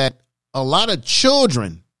noticed that a lot of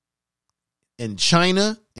children in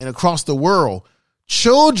China and across the world,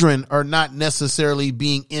 children are not necessarily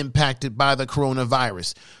being impacted by the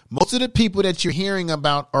coronavirus. Most of the people that you're hearing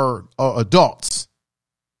about are adults,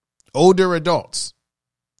 older adults.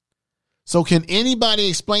 So can anybody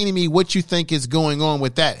explain to me what you think is going on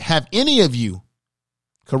with that? Have any of you,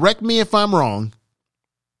 correct me if I'm wrong,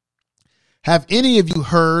 have any of you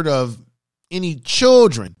heard of any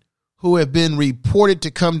children who have been reported to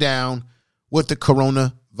come down with the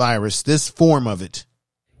coronavirus, this form of it?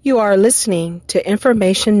 You are listening to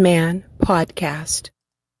Information Man Podcast.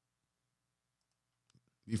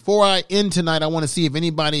 Before I end tonight, I want to see if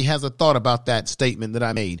anybody has a thought about that statement that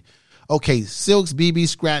I made. Okay, Silks BB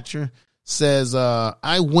Scratcher says,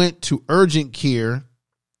 I went to urgent care,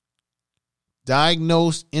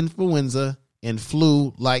 diagnosed influenza and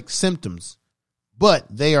flu-like symptoms, but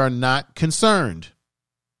they are not concerned.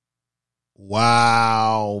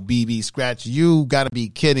 Wow, BB Scratch, you got to be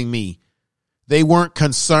kidding me. They weren't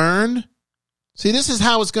concerned? See, this is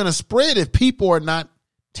how it's going to spread if people are not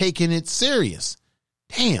taking it serious.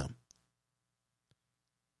 Damn.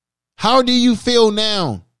 How do you feel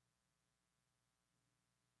now?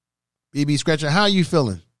 BB Scratcher, how are you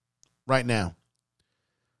feeling right now?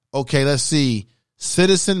 Okay, let's see.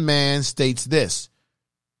 Citizen Man states this.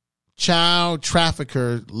 Child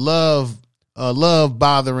traffickers love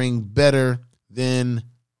bothering better than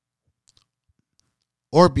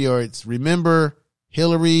opioids. Remember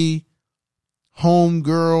Hillary,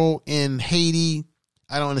 homegirl in Haiti?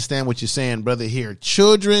 I don't understand what you're saying, brother, here.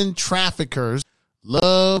 Children traffickers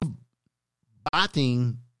love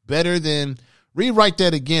bothering better than... Rewrite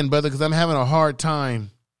that again, brother, because I'm having a hard time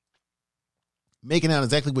making out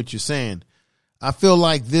exactly what you're saying. I feel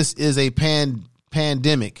like this is a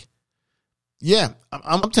pandemic. Yeah,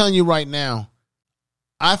 I'm telling you right now,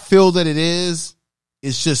 I feel that it is.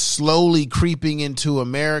 It's just slowly creeping into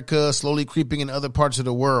America, slowly creeping in other parts of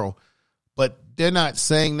the world. But they're not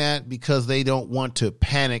saying that because they don't want to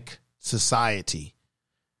panic society.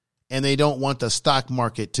 And they don't want the stock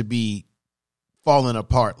market to be falling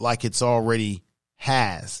apart like it's already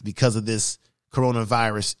has because of this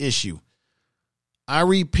coronavirus issue. I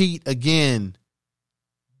repeat again,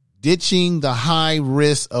 ditching the high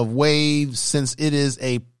risk of waves since it is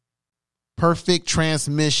a perfect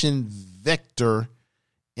transmission vector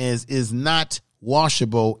is not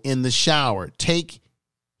washable in the shower. Take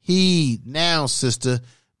heed now, sister.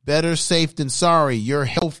 Better safe than sorry. Your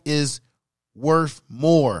health is worth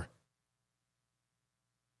more.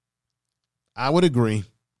 I would agree.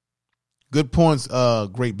 Good points,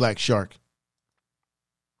 Great Black Shark.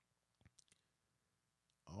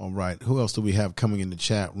 All right. Who else do we have coming in the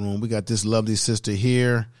chat room? We got this lovely sister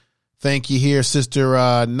here. Thank you here, Sister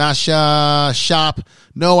Nasha Shop.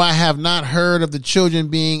 No, I have not heard of the children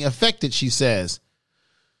being affected, she says.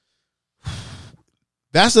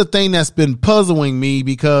 That's the thing that's been puzzling me,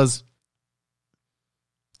 because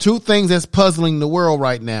two things that's puzzling the world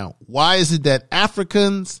right now. Why is it that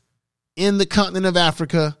Africans in the continent of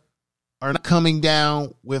Africa are not coming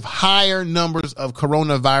down with higher numbers of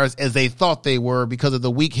coronavirus as they thought they were because of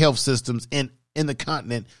the weak health systems in the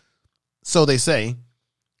continent, so they say.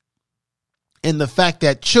 And the fact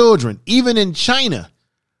that children, even in China,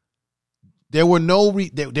 they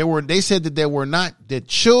said that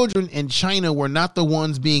children in China were not the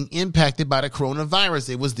ones being impacted by the coronavirus.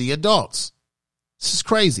 It was the adults. This is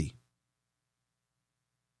crazy.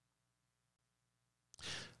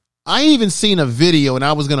 I even seen a video, and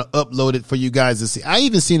I was going to upload it for you guys to see. I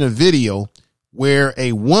even seen a video where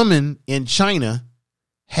a woman in China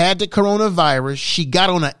had the coronavirus. She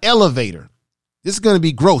got on an elevator. This is going to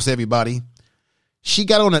be gross, everybody. She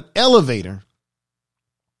got on an elevator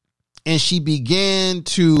and she began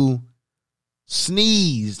to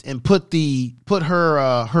sneeze and put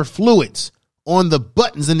her fluids on the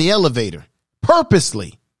buttons in the elevator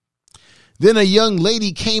purposely. Then a young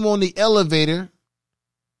lady came on the elevator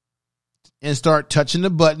and start touching the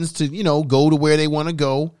buttons to, go to where they want to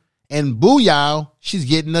go. And booyah, she's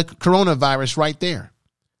getting the coronavirus right there.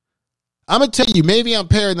 I'm going to tell you, maybe I'm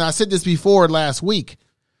paranoid. I said this before last week.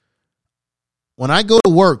 When I go to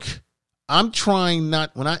work, I'm trying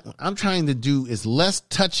to do as less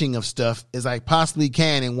touching of stuff as I possibly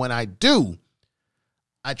can. And when I do,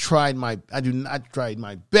 I tried my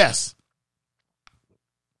best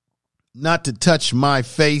not to touch my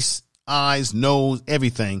face, eyes, nose,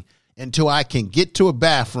 everything until I can get to a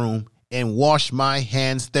bathroom and wash my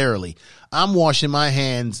hands thoroughly. I'm washing my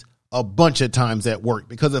hands a bunch of times at work,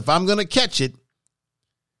 because if I'm going to catch it,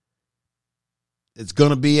 it's going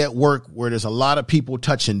to be at work where there's a lot of people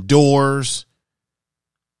touching doors,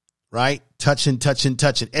 right? Touching.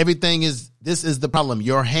 Everything this is the problem.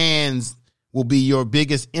 Your hands will be your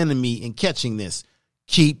biggest enemy in catching this.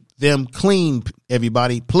 Keep them clean,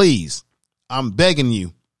 everybody, please. I'm begging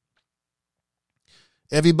you.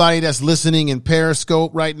 Everybody that's listening in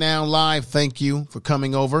Periscope right now live, thank you for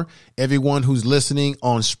coming over. Everyone who's listening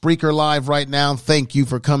on Spreaker Live right now, thank you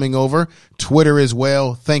for coming over. Twitter as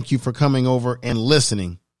well, thank you for coming over and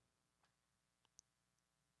listening.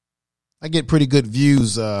 I get pretty good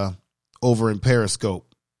views over in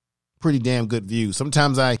Periscope. Pretty damn good views.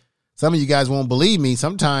 Sometimes some of you guys won't believe me.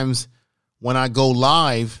 Sometimes when I go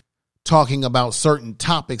live talking about certain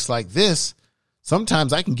topics like this,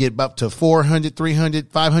 sometimes I can get up to 400,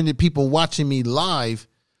 300, 500 people watching me live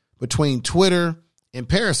between Twitter and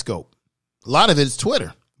Periscope. A lot of it is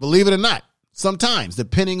Twitter, believe it or not. Sometimes,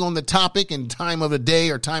 depending on the topic and time of the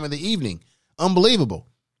day or time of the evening. Unbelievable.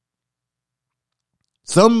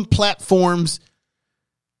 Some platforms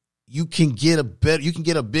you can get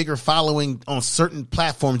a bigger following on certain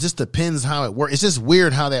platforms. Just depends how it works. It's just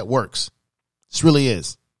weird how that works. This really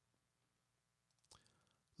is.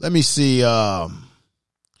 Let me see.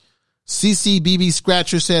 CCBB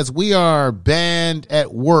Scratcher says we are banned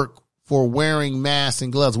at work for wearing masks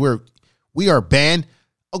and gloves. We are banned.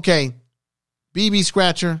 Okay, BB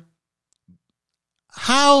Scratcher.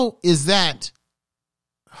 How is that?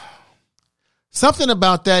 Something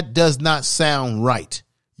about that does not sound right.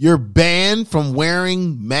 You're banned from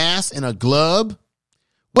wearing masks and a glove.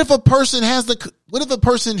 What if a person has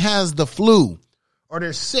the flu or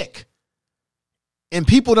they're sick and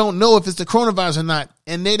people don't know if it's the coronavirus or not,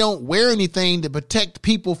 and they don't wear anything to protect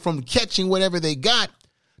people from catching whatever they got?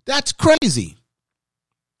 That's crazy.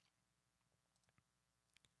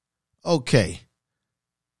 Okay.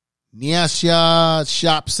 Niasha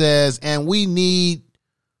Shop says, and we need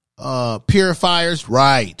purifiers,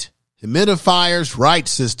 right? Humidifiers, right,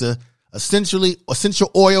 sister? Essential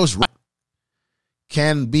oils, right?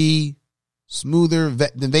 Can be smoother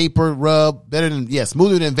than vapor rub,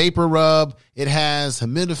 smoother than vapor rub. It has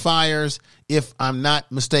humidifiers, if I'm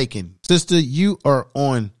not mistaken. Sister, you are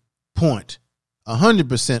on point.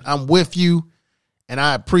 100%. I'm with you, and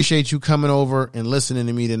I appreciate you coming over and listening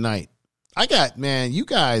to me tonight. You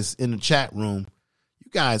guys in the chat room, you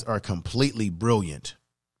guys are completely brilliant.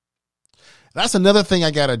 That's another thing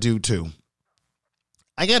I got to do too.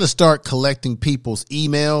 I got to start collecting people's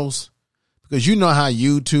emails, because you know how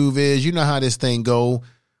YouTube is. You know how this thing go.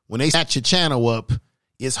 When they set your channel up,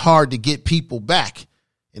 it's hard to get people back.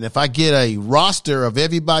 And if I get a roster of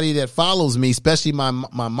everybody that follows me, especially my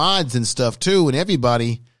mods and stuff too, and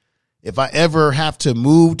everybody, if I ever have to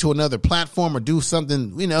move to another platform or do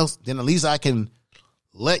something, then at least I can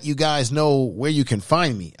let you guys know where you can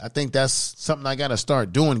find me. I think that's something I got to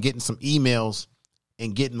start doing, getting some emails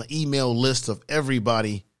and getting an email list of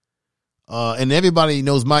everybody. And everybody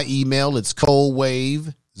knows my email. It's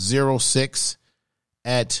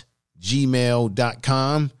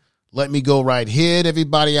coldwave06@gmail.com. Let me go right ahead.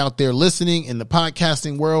 Everybody out there listening in the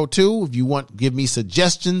podcasting world too, if you want, give me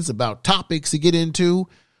suggestions about topics to get into,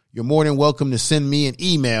 you're more than welcome to send me an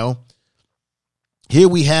email. Here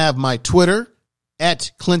we have my Twitter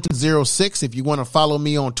at Clinton06. If you want to follow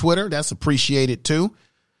me on Twitter, that's appreciated too.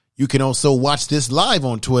 You can also watch this live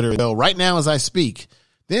on Twitter right now as I speak.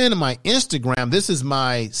 Then my Instagram, this is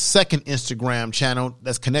my second Instagram channel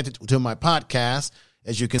that's connected to my podcast.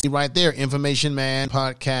 As you can see right there, Information Man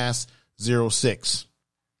Podcast 06.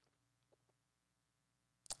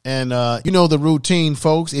 And you know the routine,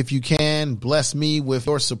 folks. If you can, bless me with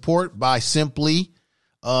your support by simply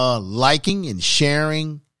liking and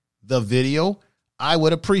sharing the video. I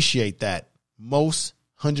would appreciate that. Most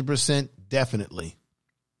 100% definitely.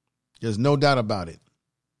 There's no doubt about it.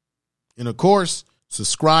 And of course,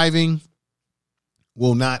 subscribing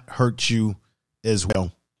will not hurt you as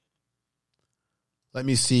well. Let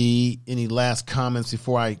me see any last comments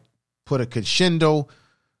before I put a crescendo.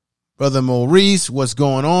 Brother Maurice, what's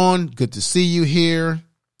going on? Good to see you here.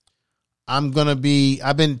 I've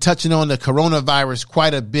been touching on the coronavirus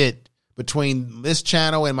quite a bit between this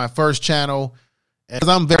channel and my first channel, as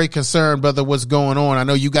I'm very concerned, brother, what's going on. I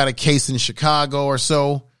know you got a case in Chicago or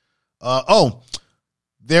so.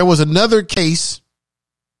 There was another case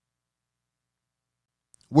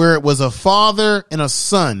where it was a father and a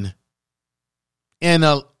son in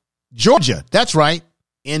Georgia. That's right.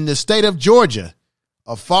 In the state of Georgia,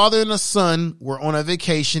 a father and a son were on a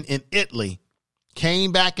vacation in Italy,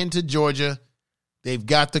 came back into Georgia. They've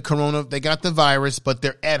got the virus, but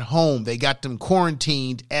they're at home. They got them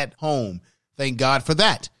quarantined at home. Thank God for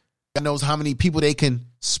that. God knows how many people they can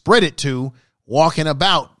spread it to walking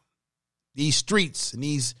about these streets and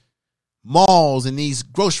these malls and these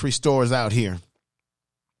grocery stores out here.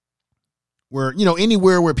 Where,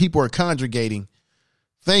 anywhere where people are congregating.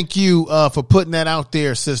 Thank you for putting that out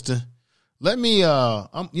there, sister. Let me,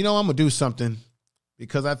 I'm going to do something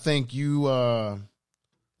because I think you, let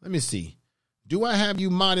me see. Do I have you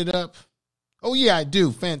modded up? Oh, yeah, I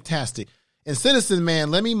do. Fantastic. And Citizen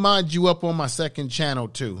Man, let me mod you up on my second channel,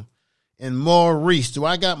 too. And Maurice. Do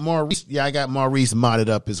I got Maurice? Yeah, I got Maurice modded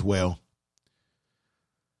up as well.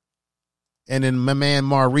 And then my man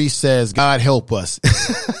Maurice says, God help us.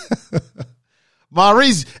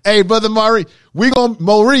 Maurice, hey, brother Maurice, we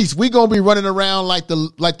gonna be running around like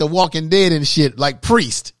the Walking Dead and shit, like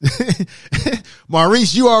Priest.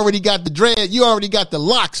 Maurice, you already got the dread, you already got the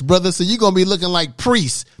locks, brother. So you gonna be looking like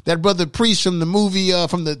Priest, that brother Priest from the movie,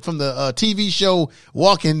 from the TV show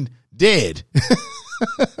Walking Dead.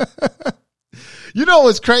 You know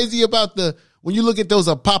what's crazy about when you look at those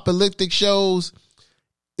apocalyptic shows?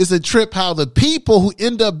 It's a trip how the people who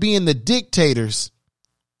end up being the dictators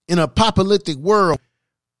in an apocalyptic world,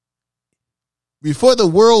 before the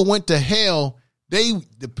world went to hell, they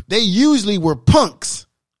usually were punks.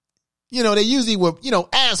 You know, they usually were,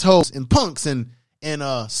 assholes and punks and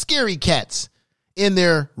scary cats in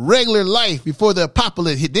their regular life before the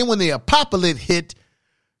apocalypse hit. Then when the apocalypse hit,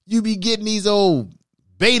 you be getting these old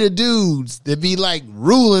beta dudes that be like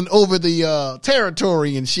ruling over the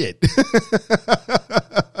territory and shit.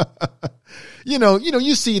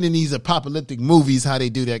 You see it in these apocalyptic movies, how they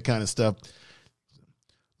do that kind of stuff.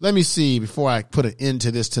 Let me see before I put an end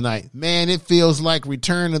to this tonight. Man, it feels like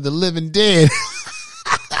Return of the Living Dead.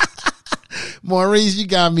 Maurice, you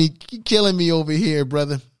killing me over here,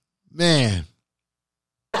 brother. Man.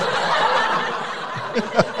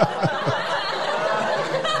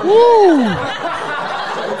 Woo!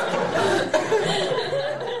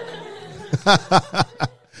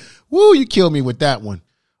 Woo, you killed me with that one.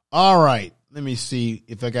 All right. Let me see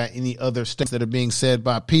if I got any other statements that are being said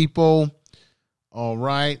by people. All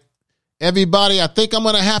right. Everybody, I think I'm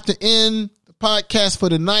going to have to end the podcast for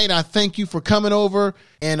tonight. I thank you for coming over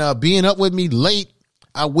and being up with me late.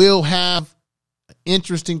 I will have an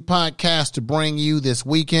interesting podcast to bring you this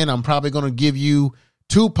weekend. I'm probably going to give you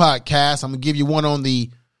 2 podcasts. I'm going to give you one on the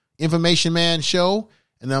Information Man show,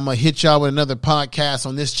 and then I'm going to hit y'all with another podcast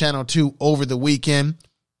on this channel too over the weekend.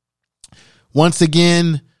 Once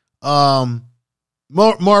again,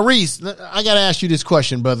 Maurice, I got to ask you this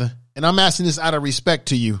question, brother. And I'm asking this out of respect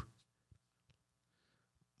to you.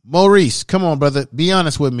 Maurice, come on, brother. Be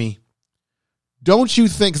honest with me. Don't you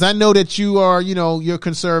think, because I know that you are, you're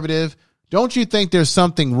conservative. Don't you think there's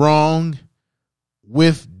something wrong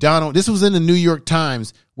with Donald? This was in the New York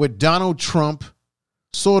Times, with Donald Trump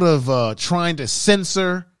sort of trying to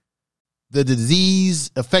censor the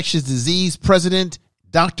infectious disease president,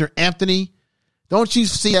 Dr. Anthony. Don't you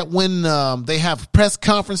see that when they have press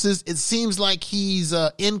conferences, it seems like he's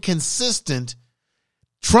inconsistent.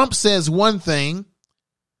 Trump says one thing,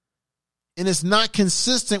 and it's not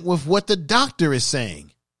consistent with what the doctor is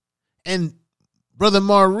saying. And Brother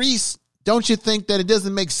Maurice, don't you think that it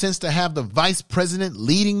doesn't make sense to have the vice president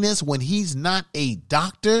leading this when he's not a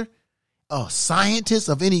doctor, a scientist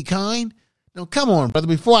of any kind? Now, come on, brother.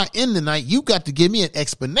 Before I end the night, you got to give me an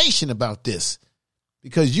explanation about this,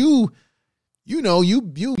 because you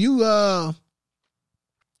a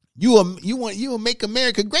make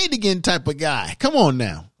America great again type of guy. Come on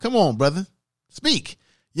now. Come on, brother. Speak.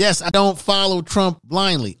 Yes, I don't follow Trump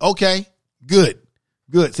blindly. Okay, good.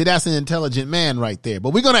 See, that's an intelligent man right there.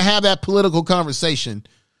 But we're going to have that political conversation.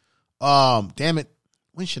 Damn it.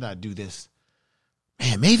 When should I do this?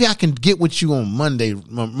 Man, maybe I can get with you on Monday.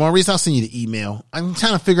 Maurice, I'll send you the email. I'm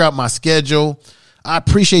trying to figure out my schedule. I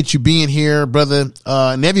appreciate you being here, brother,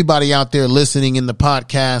 and everybody out there listening in the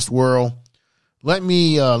podcast world. Let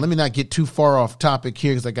me not get too far off topic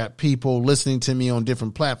here, because I got people listening to me on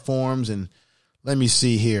different platforms. And let me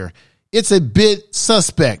see here. It's a bit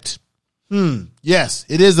suspect. Yes,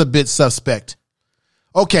 it is a bit suspect.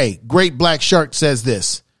 Okay, Great Black Shark says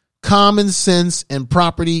this. Common sense and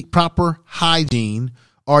proper hygiene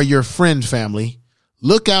are your friend, family.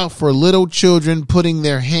 Look out for little children putting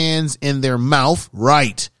their hands in their mouth,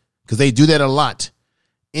 right? Because they do that a lot.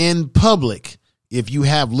 In public, if you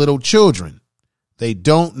have little children, they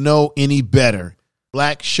don't know any better.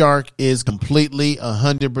 Black Shark is completely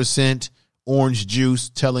 100% orange juice,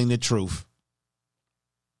 telling the truth.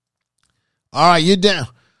 All right, you're down.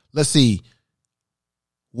 Let's see.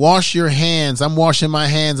 Wash your hands. I'm washing my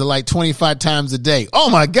hands like 25 times a day. Oh,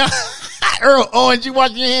 my God. Earl Owens, you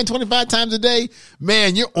wash your hand 25 times a day?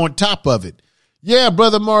 Man, you're on top of it. Yeah,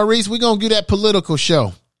 Brother Maurice, we're going to do that political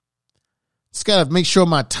show. Just got to make sure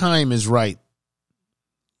my time is right.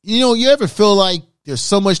 You ever feel like there's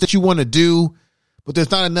so much that you want to do, but there's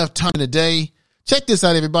not enough time in the day? Check this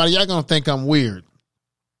out, everybody. Y'all going to think I'm weird.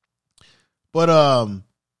 But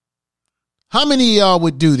how many of y'all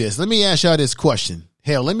would do this? Let me ask y'all this question.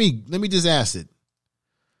 Hell, let me just ask it.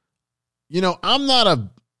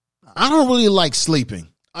 I don't really like sleeping.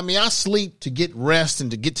 I mean, I sleep to get rest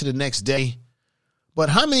and to get to the next day. But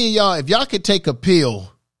how many of y'all, if y'all could take a pill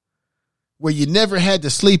where you never had to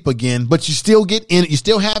sleep again, but you still get in, you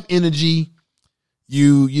still have energy,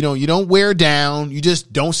 You don't wear down. You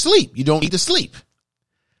just don't sleep. You don't need to sleep.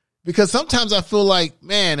 Because sometimes I feel like,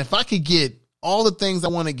 man, if I could get all the things I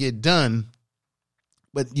want to get done,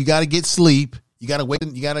 but you got to get sleep. You got to wait.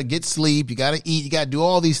 You got to get sleep. You got to eat. You got to do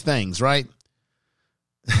all these things, right?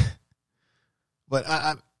 But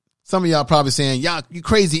some of y'all probably saying, y'all, you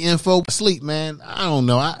crazy info. Sleep, man. I don't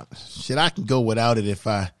know. I can go without it if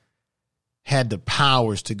I had the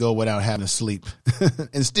powers to go without having to sleep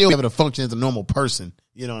and still be able to function as a normal person.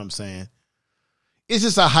 You know what I'm saying? It's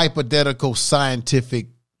just a hypothetical scientific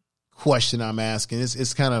question I'm asking.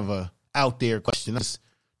 It's kind of a out there question. I'm just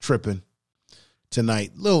tripping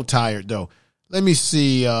tonight. A little tired though. Let me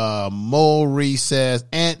see. Maury says,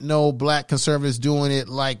 "Ain't no black conservatives doing it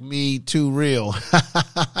like me. Too real."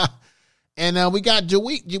 And we got Jack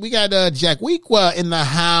Weekwa in the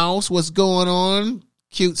house. What's going on?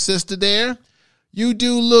 Cute sister there. You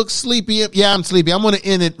do look sleepy. Yeah, I'm sleepy. I'm going to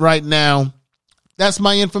end it right now. That's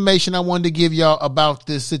my information I wanted to give y'all about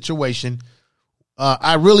this situation.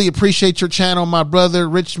 I really appreciate your channel, my brother,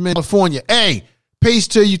 Richmond, California. Hey, peace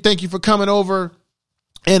to you. Thank you for coming over.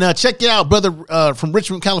 And check it out, brother from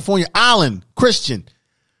Richmond, California, Alan Christian.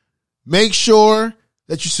 Make sure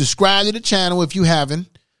that you subscribe to the channel if you haven't.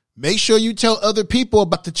 Make sure you tell other people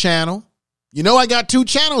about the channel. You know I got 2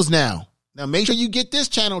 channels now. Now make sure you get this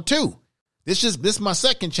channel too. This is my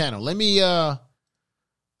second channel. Let me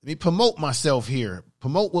promote myself here.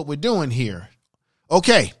 Promote what we're doing here.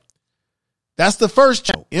 Okay. That's the first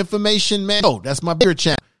channel. Information Man. Oh, that's my bigger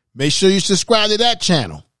channel. Make sure you subscribe to that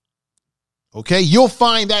channel. Okay. You'll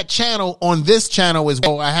find that channel on this channel as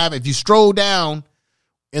well. I have, if you scroll down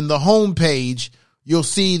in the home page, you'll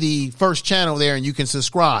see the first channel there and you can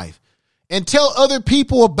subscribe and tell other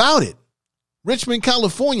people about it. Richmond,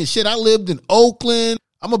 California. Shit, I lived in Oakland.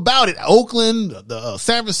 I'm about it. Oakland, the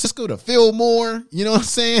San Francisco, the Fillmore. You know what I'm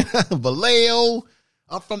saying? Vallejo.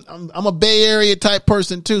 I'm a Bay Area type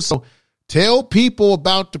person too. So tell people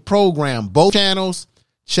about the program. Both channels.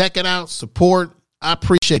 Check it out. Support. I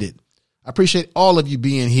appreciate it. I appreciate all of you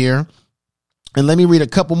being here. And let me read a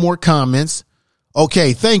couple more comments.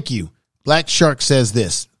 Okay, thank you. Black Shark says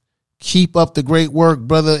this. Keep up the great work,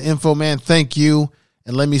 brother Info Man. Thank you.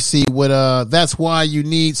 And let me see what, that's why you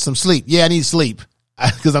need some sleep. Yeah, I need sleep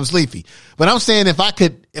because I'm sleepy. But I'm saying if I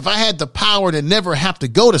had the power to never have to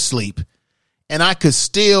go to sleep and I could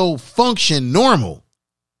still function normal,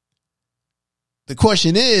 the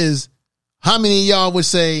question is, how many of y'all would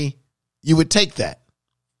say you would take that?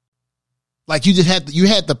 Like you had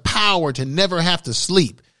the power to never have to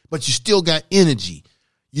sleep, but you still got energy.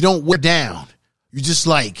 You don't wear down. You just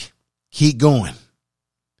like keep going.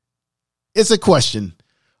 It's a question.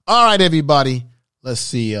 All right, everybody. Let's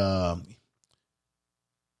see. And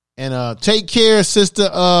take care, sister.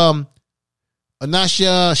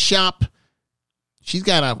 Anasha Shop. I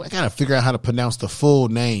gotta figure out how to pronounce the full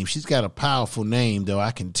name. She's got a powerful name, though.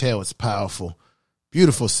 I can tell it's powerful.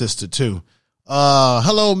 Beautiful sister too.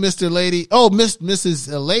 Hello, Mr. Lady. Oh, Mrs.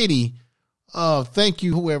 Lady. Thank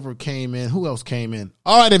you, whoever came in. Who else came in?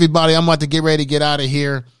 All right, everybody. I'm about to get ready to get out of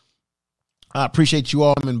here. I appreciate you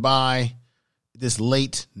all coming by this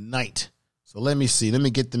late night. So let me see. Let me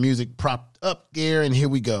get the music propped up here, and here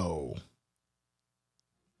we go.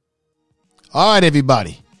 All right,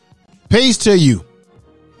 everybody. Peace to you.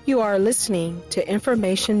 You are listening to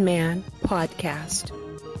Information Man Podcast.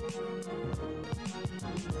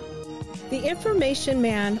 The Information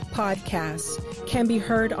Man Podcast can be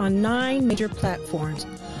heard on 9 major platforms,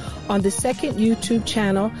 on the second YouTube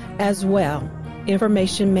channel as well,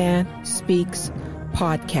 Information Man Speaks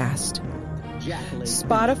Podcast.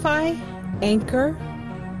 Spotify, Anchor,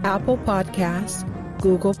 Apple Podcasts,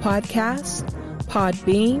 Google Podcasts,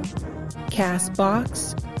 Podbean,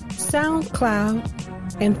 Castbox, SoundCloud,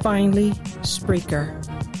 and finally, Spreaker.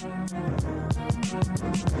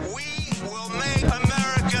 We will make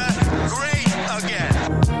America great again.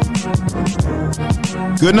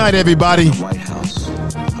 Good night, everybody. White House.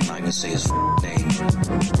 I'm not going to say his name.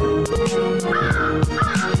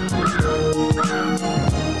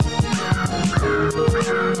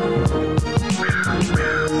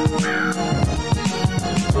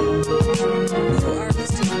 You are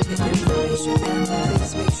listening to Information Man.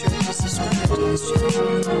 Please make sure to subscribe to his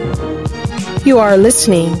channel. You are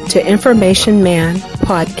listening to Information Man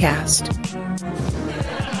Podcast.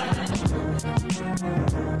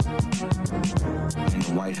 In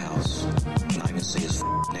the White House. I'm not going to say his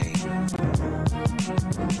name.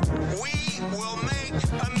 We will make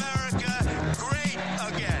America great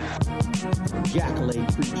again. Jack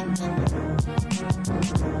Preachers.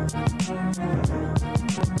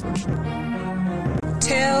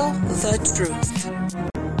 Tell the truth.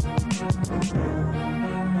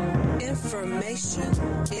 Information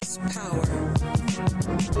is power.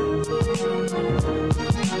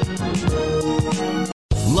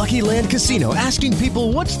 Lucky Land Casino, asking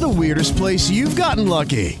people, what's the weirdest place you've gotten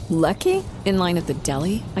lucky? Lucky? In line at the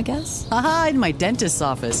deli, I guess? Aha, in my dentist's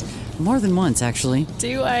office. More than once, actually.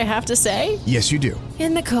 Do I have to say? Yes, you do.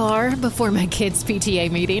 In the car before my kids'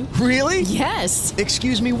 PTA meeting. Really? Yes.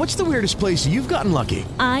 Excuse me, what's the weirdest place you've gotten lucky?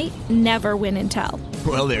 I never win and tell.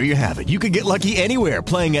 Well, there you have it. You can get lucky anywhere,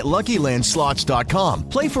 playing at LuckyLandSlots.com.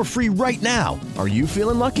 Play for free right now. Are you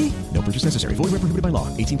feeling lucky? No purchase necessary. Void where prohibited by law.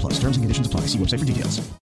 18+. Terms and conditions apply. See website for details.